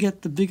 It didn't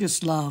get the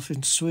biggest laugh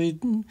in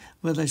Sweden,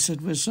 where they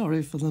said, "We're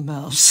sorry for the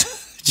mouse."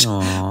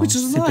 Aww, which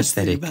is a nice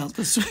thing about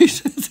the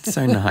Sweden.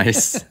 So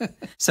nice.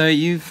 So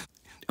you've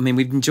I mean,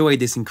 we've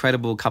enjoyed this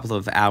incredible couple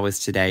of hours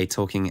today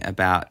talking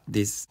about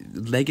this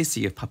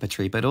legacy of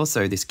puppetry, but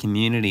also this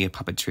community of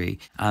puppetry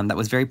that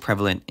was very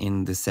prevalent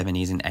in the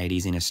 70s and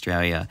 80s in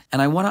Australia.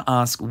 And I want to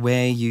ask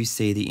where you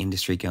see the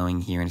industry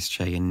going here in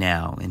Australia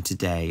now and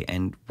today,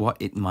 and what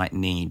it might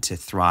need to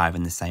thrive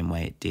in the same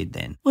way it did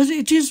then. Well,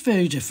 it is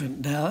very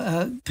different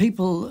now.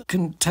 People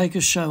can take a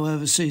show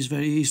overseas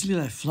very easily.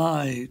 They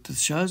fly to the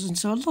shows, and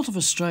so a lot of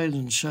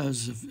Australian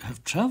shows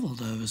have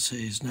travelled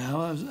overseas now.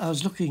 I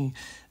was looking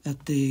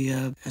at the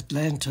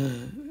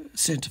Atlanta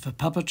Centre for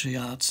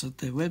Puppetry Arts at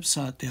their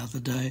website the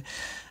other day,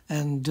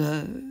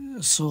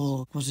 and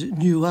saw, was it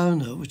New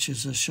Owner, which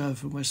is a show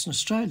from Western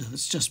Australia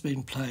that's just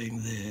been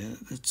playing there.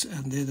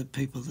 And they're the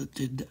people that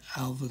did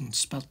Alvin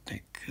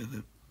Sputnik,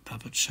 the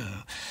puppet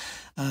show.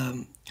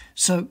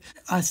 So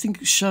I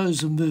think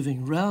shows are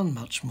moving around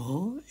much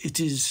more. It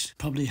is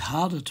probably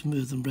harder to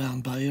move them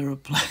around by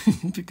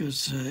aeroplane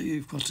because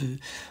you've got to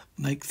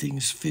make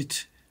things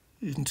fit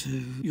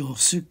into your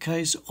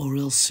suitcase or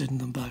else send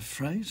them by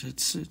freight.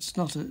 It's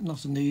not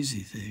an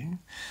easy thing.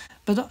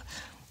 But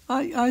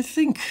I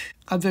think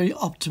I'm very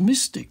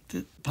optimistic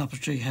that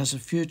puppetry has a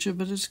future,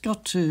 but it's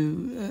got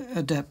to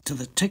adapt to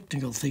the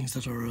technical things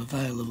that are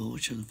available,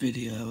 which are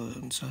video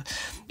and so on.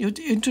 It's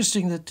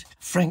interesting that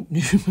Frank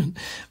Newman,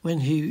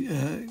 when he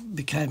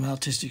became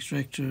artistic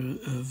director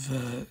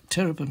of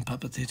Terrapin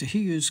Puppet Theatre, he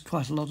used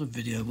quite a lot of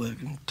video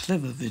work and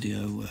clever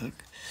video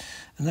work.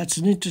 And that's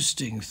an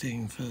interesting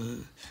thing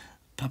for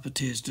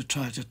puppeteers to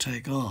try to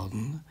take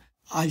on.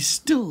 I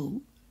still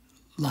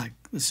like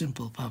the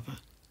simple puppet,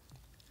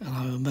 and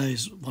I'm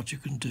amazed what you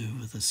can do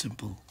with a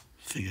simple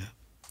figure.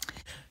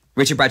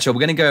 Richard Bradshaw, we're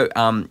going to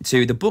go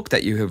to the book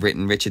that you have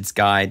written, Richard's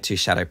Guide to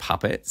Shadow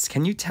Puppets.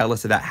 Can you tell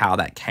us about how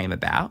that came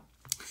about?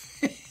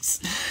 Yes.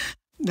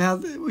 Now,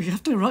 we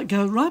have to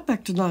go right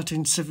back to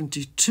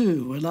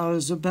 1972, when I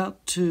was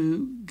about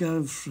to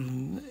go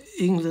from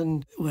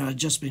England, where I'd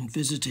just been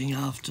visiting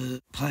after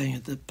playing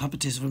at the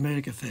Puppeteers of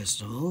America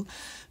Festival,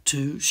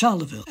 to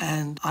Charleville.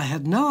 And I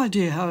had no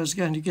idea how I was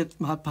going to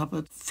get my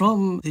puppet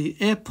from the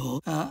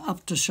airport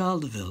up to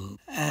Charleville.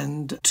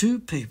 And two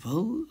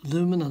people,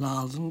 Lumen and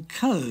Arlen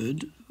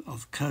Code,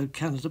 of Code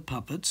Canada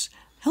Puppets,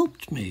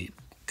 helped me,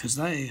 because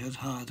they had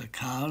hired a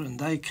car and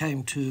they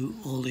came to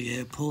Orly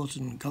Airport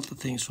and got the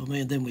things for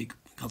me, and then we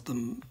got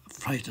them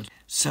freighted.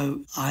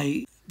 So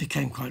I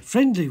became quite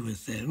friendly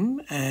with them,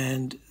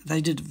 and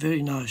they did a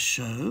very nice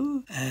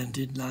show. And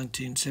in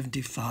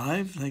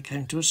 1975 they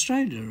came to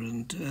Australia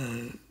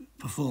and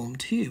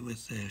performed here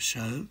with their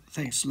show,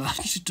 thanks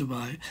largely to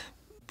my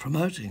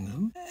promoting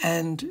them.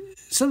 And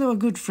so they were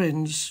good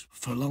friends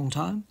for a long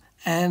time,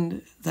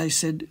 and they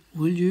said,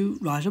 "Will you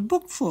write a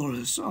book for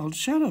us on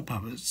shadow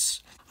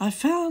puppets?" I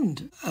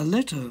found a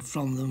letter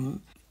from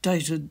them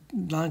dated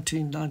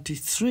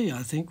 1993,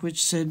 I think,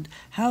 which said,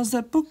 "How's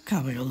that book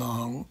coming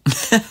along?"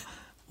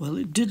 Well,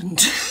 it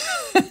didn't.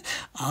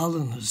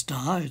 Arlen has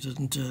died,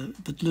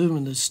 but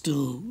Lumen is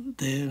still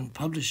there and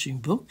publishing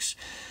books.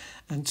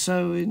 And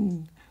so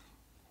in,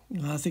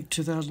 I think,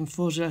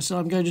 2014, I said,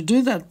 "I'm going to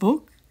do that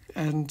book."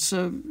 And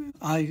so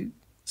I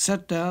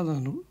sat down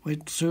and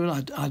went through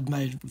it. I'd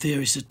made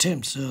various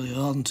attempts early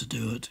on to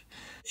do it.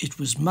 It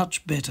was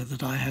much better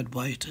that I had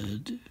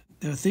waited.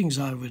 There are things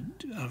I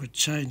would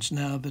change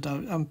now, but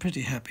I'm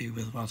pretty happy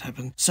with what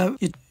happened. So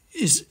it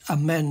is a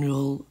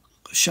manual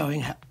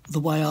showing the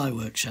way I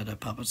work shadow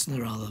puppets, and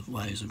there are other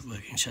ways of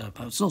working shadow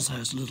puppets. It also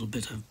has a little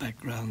bit of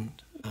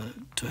background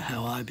to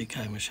how I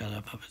became a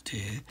shadow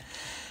puppeteer.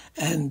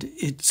 And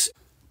it's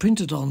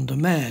printed on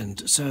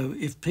demand, so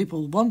if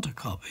people want a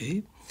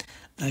copy,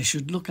 they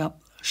should look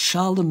up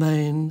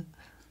Charlemagne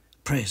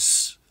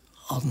Press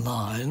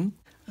online.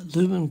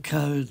 Lumen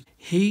Code,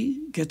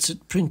 he gets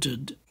it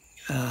printed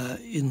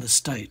in the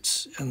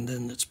States, and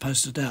then it's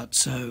posted out,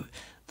 so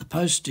the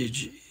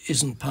postage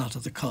isn't part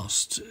of the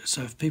cost.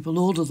 So if people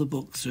order the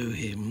book through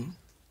him,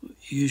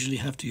 you usually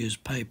have to use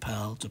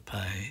PayPal to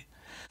pay.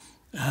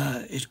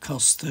 It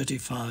costs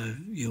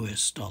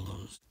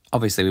 $35.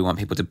 Obviously, we want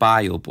people to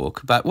buy your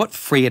book, but what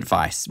free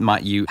advice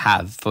might you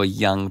have for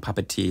young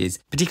puppeteers,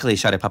 particularly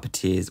shadow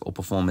puppeteers or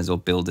performers or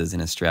builders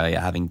in Australia,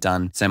 having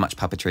done so much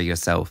puppetry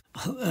yourself?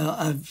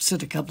 I've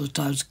said a couple of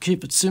times,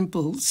 keep it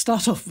simple.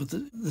 Start off with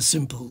the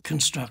simple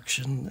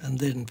construction and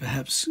then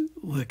perhaps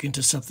work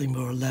into something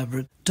more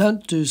elaborate.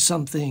 Don't do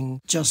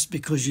something just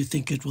because you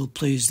think it will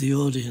please the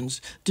audience.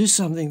 Do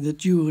something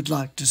that you would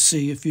like to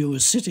see if you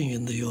were sitting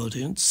in the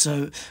audience.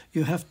 So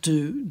you have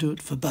to do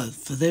it for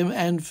both, for them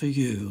and for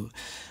you.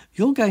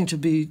 You're going to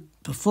be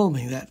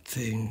performing that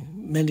thing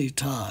many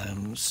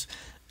times,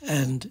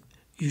 and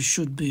you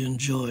should be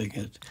enjoying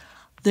it.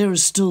 There are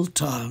still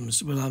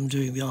times when I'm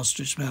doing the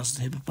ostrich, mouse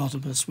and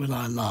hippopotamus when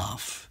I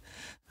laugh,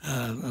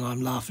 and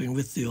I'm laughing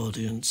with the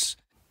audience,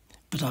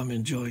 but I'm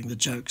enjoying the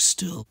jokes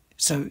still.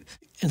 So,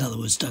 in other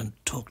words, don't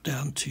talk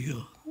down to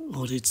your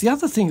audience. The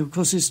other thing, of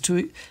course, is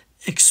to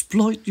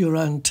exploit your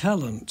own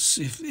talents.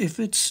 If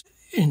it's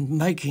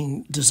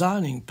in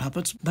designing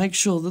puppets, make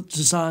sure that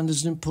design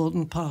is an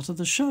important part of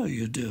the show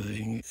you're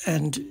doing,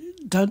 and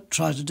don't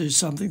try to do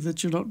something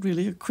that you're not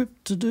really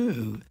equipped to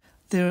do.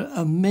 There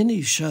are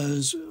many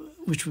shows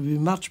which would be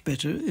much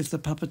better if the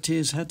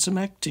puppeteers had some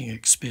acting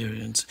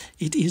experience.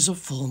 It is a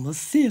form of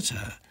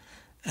theatre,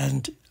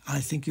 and I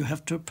think you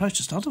have to approach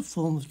it. It's not a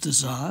form of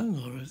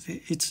design,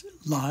 it's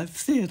live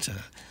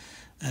theatre,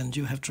 and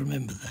you have to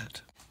remember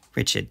that.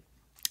 Richard,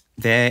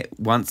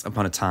 once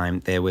upon a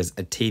time, there was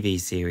a TV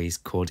series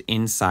called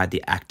Inside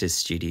the Actors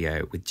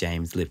Studio with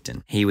James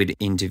Lipton. He would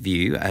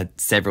interview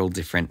several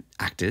different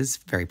actors,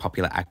 very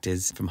popular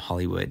actors from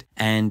Hollywood.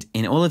 And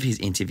in all of his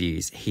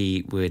interviews,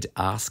 he would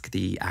ask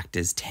the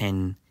actors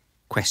 10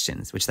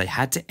 questions, which they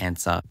had to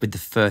answer with the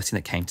first thing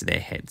that came to their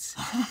heads.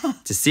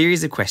 It's a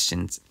series of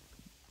questions.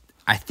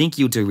 I think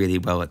you'll do really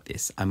well at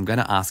this. I'm going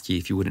to ask you,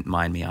 if you wouldn't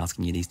mind me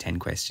asking you these 10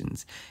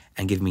 questions,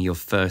 and give me your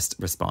first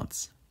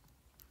response.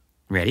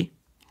 Ready?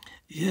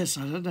 Yes,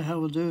 I don't know how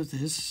we'll do with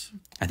this.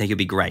 I think you'll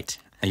be great.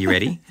 Are you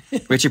ready?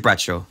 Richard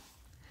Bradshaw,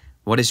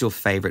 what is your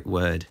favourite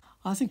word?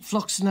 I think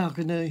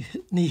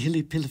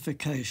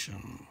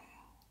nihilipilification.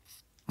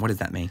 What does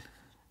that mean?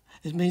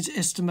 It means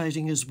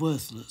estimating as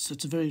worthless.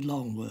 It's a very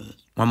long word.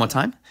 One more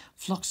time?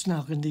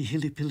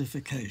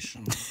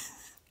 Nihilipilification.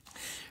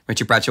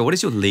 Richard Bradshaw, what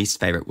is your least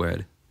favourite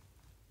word?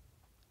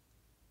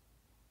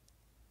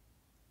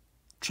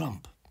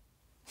 Trump.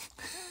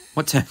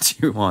 What turns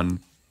you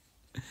on?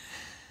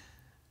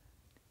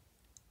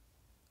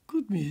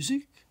 Good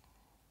music.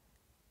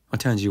 What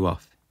turns you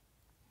off?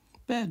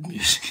 Bad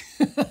music.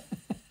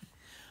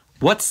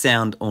 What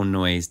sound or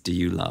noise do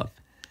you love?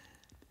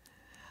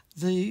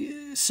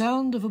 The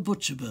sound of a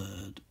butcher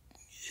bird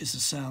is a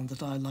sound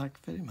that I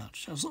like very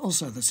much.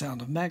 Also the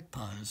sound of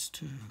magpies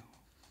too.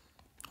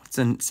 What's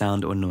a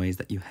sound or noise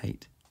that you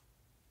hate?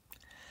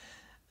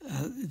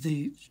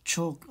 The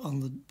chalk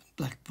on the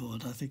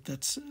blackboard, I think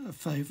that's a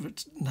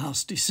favourite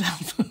nasty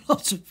sound for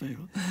lots of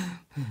people.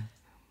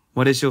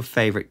 What is your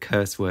favourite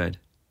curse word?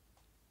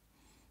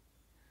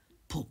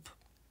 Poop.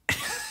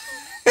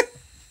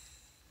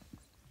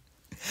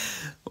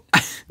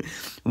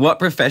 What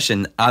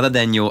profession other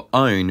than your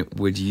own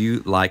would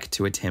you like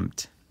to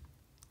attempt?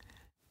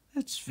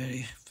 That's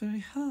very,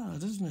 very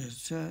hard,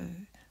 isn't it?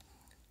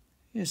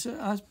 Yes,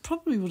 I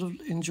probably would have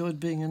enjoyed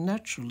being a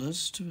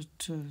naturalist,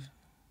 but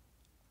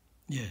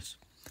yes.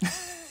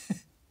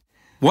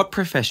 What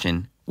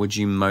profession would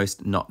you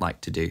most not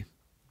like to do?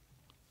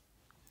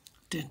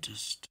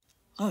 Dentist.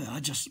 Oh, I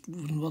just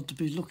wouldn't want to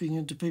be looking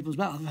into people's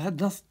mouths. I've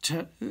had enough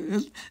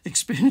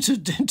experience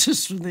of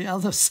dentists from the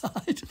other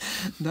side,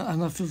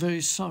 and I feel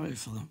very sorry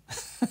for them.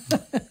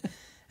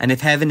 And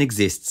if heaven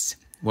exists,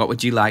 what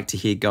would you like to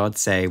hear God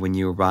say when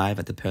you arrive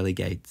at the pearly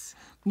gates?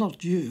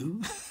 Not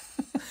you.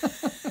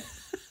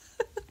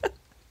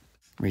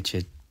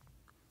 Richard,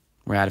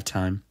 we're out of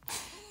time.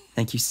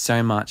 Thank you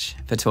so much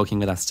for talking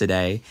with us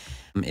today.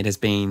 It has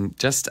been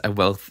just a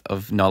wealth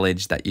of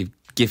knowledge that you've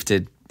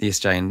gifted the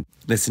Australian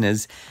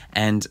listeners,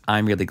 and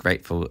I'm really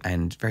grateful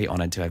and very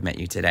honoured to have met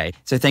you today.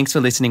 So thanks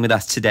for listening with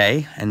us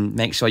today, and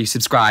make sure you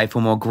subscribe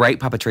for more great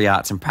puppetry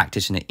arts and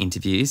practitioner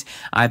interviews.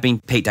 I've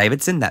been Pete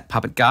Davidson, that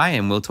puppet guy,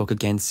 and we'll talk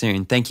again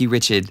soon. Thank you,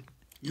 Richard.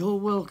 You're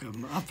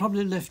welcome. I've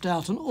probably left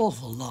out an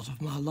awful lot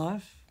of my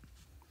life.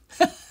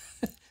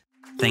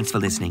 Thanks for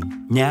listening.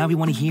 Now we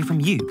want to hear from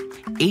you.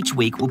 Each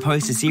week we'll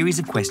post a series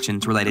of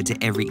questions related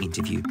to every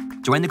interview.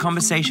 Join the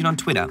conversation on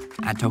Twitter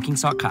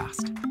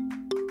 @TalkingSockCast.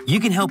 You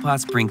can help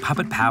us bring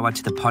puppet power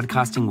to the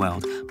podcasting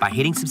world by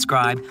hitting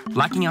subscribe,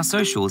 liking our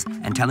socials,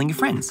 and telling your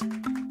friends.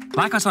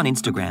 Like us on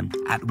Instagram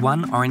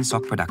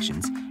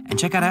 @OneOrangeSockProductions, and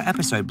check out our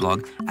episode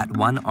blog at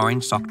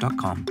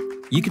oneorangesock.com.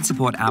 You can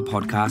support our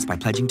podcast by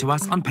pledging to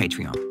us on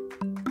Patreon.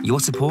 Your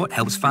support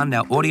helps fund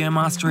our audio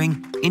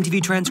mastering,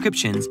 interview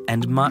transcriptions,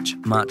 and much,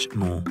 much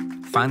more.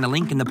 Find the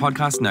link in the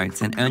podcast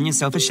notes and earn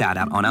yourself a shout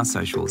out on our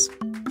socials.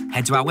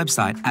 Head to our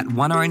website at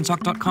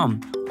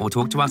oneorangesock.com or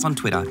talk to us on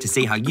Twitter to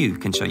see how you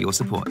can show your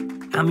support.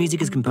 Our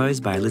music is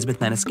composed by Elizabeth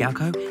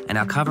Maniscalco, and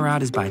our cover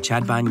art is by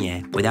Chad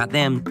Barnier. Without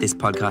them, this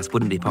podcast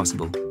wouldn't be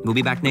possible. We'll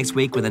be back next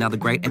week with another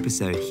great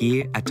episode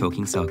here at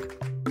Talking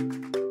Sock.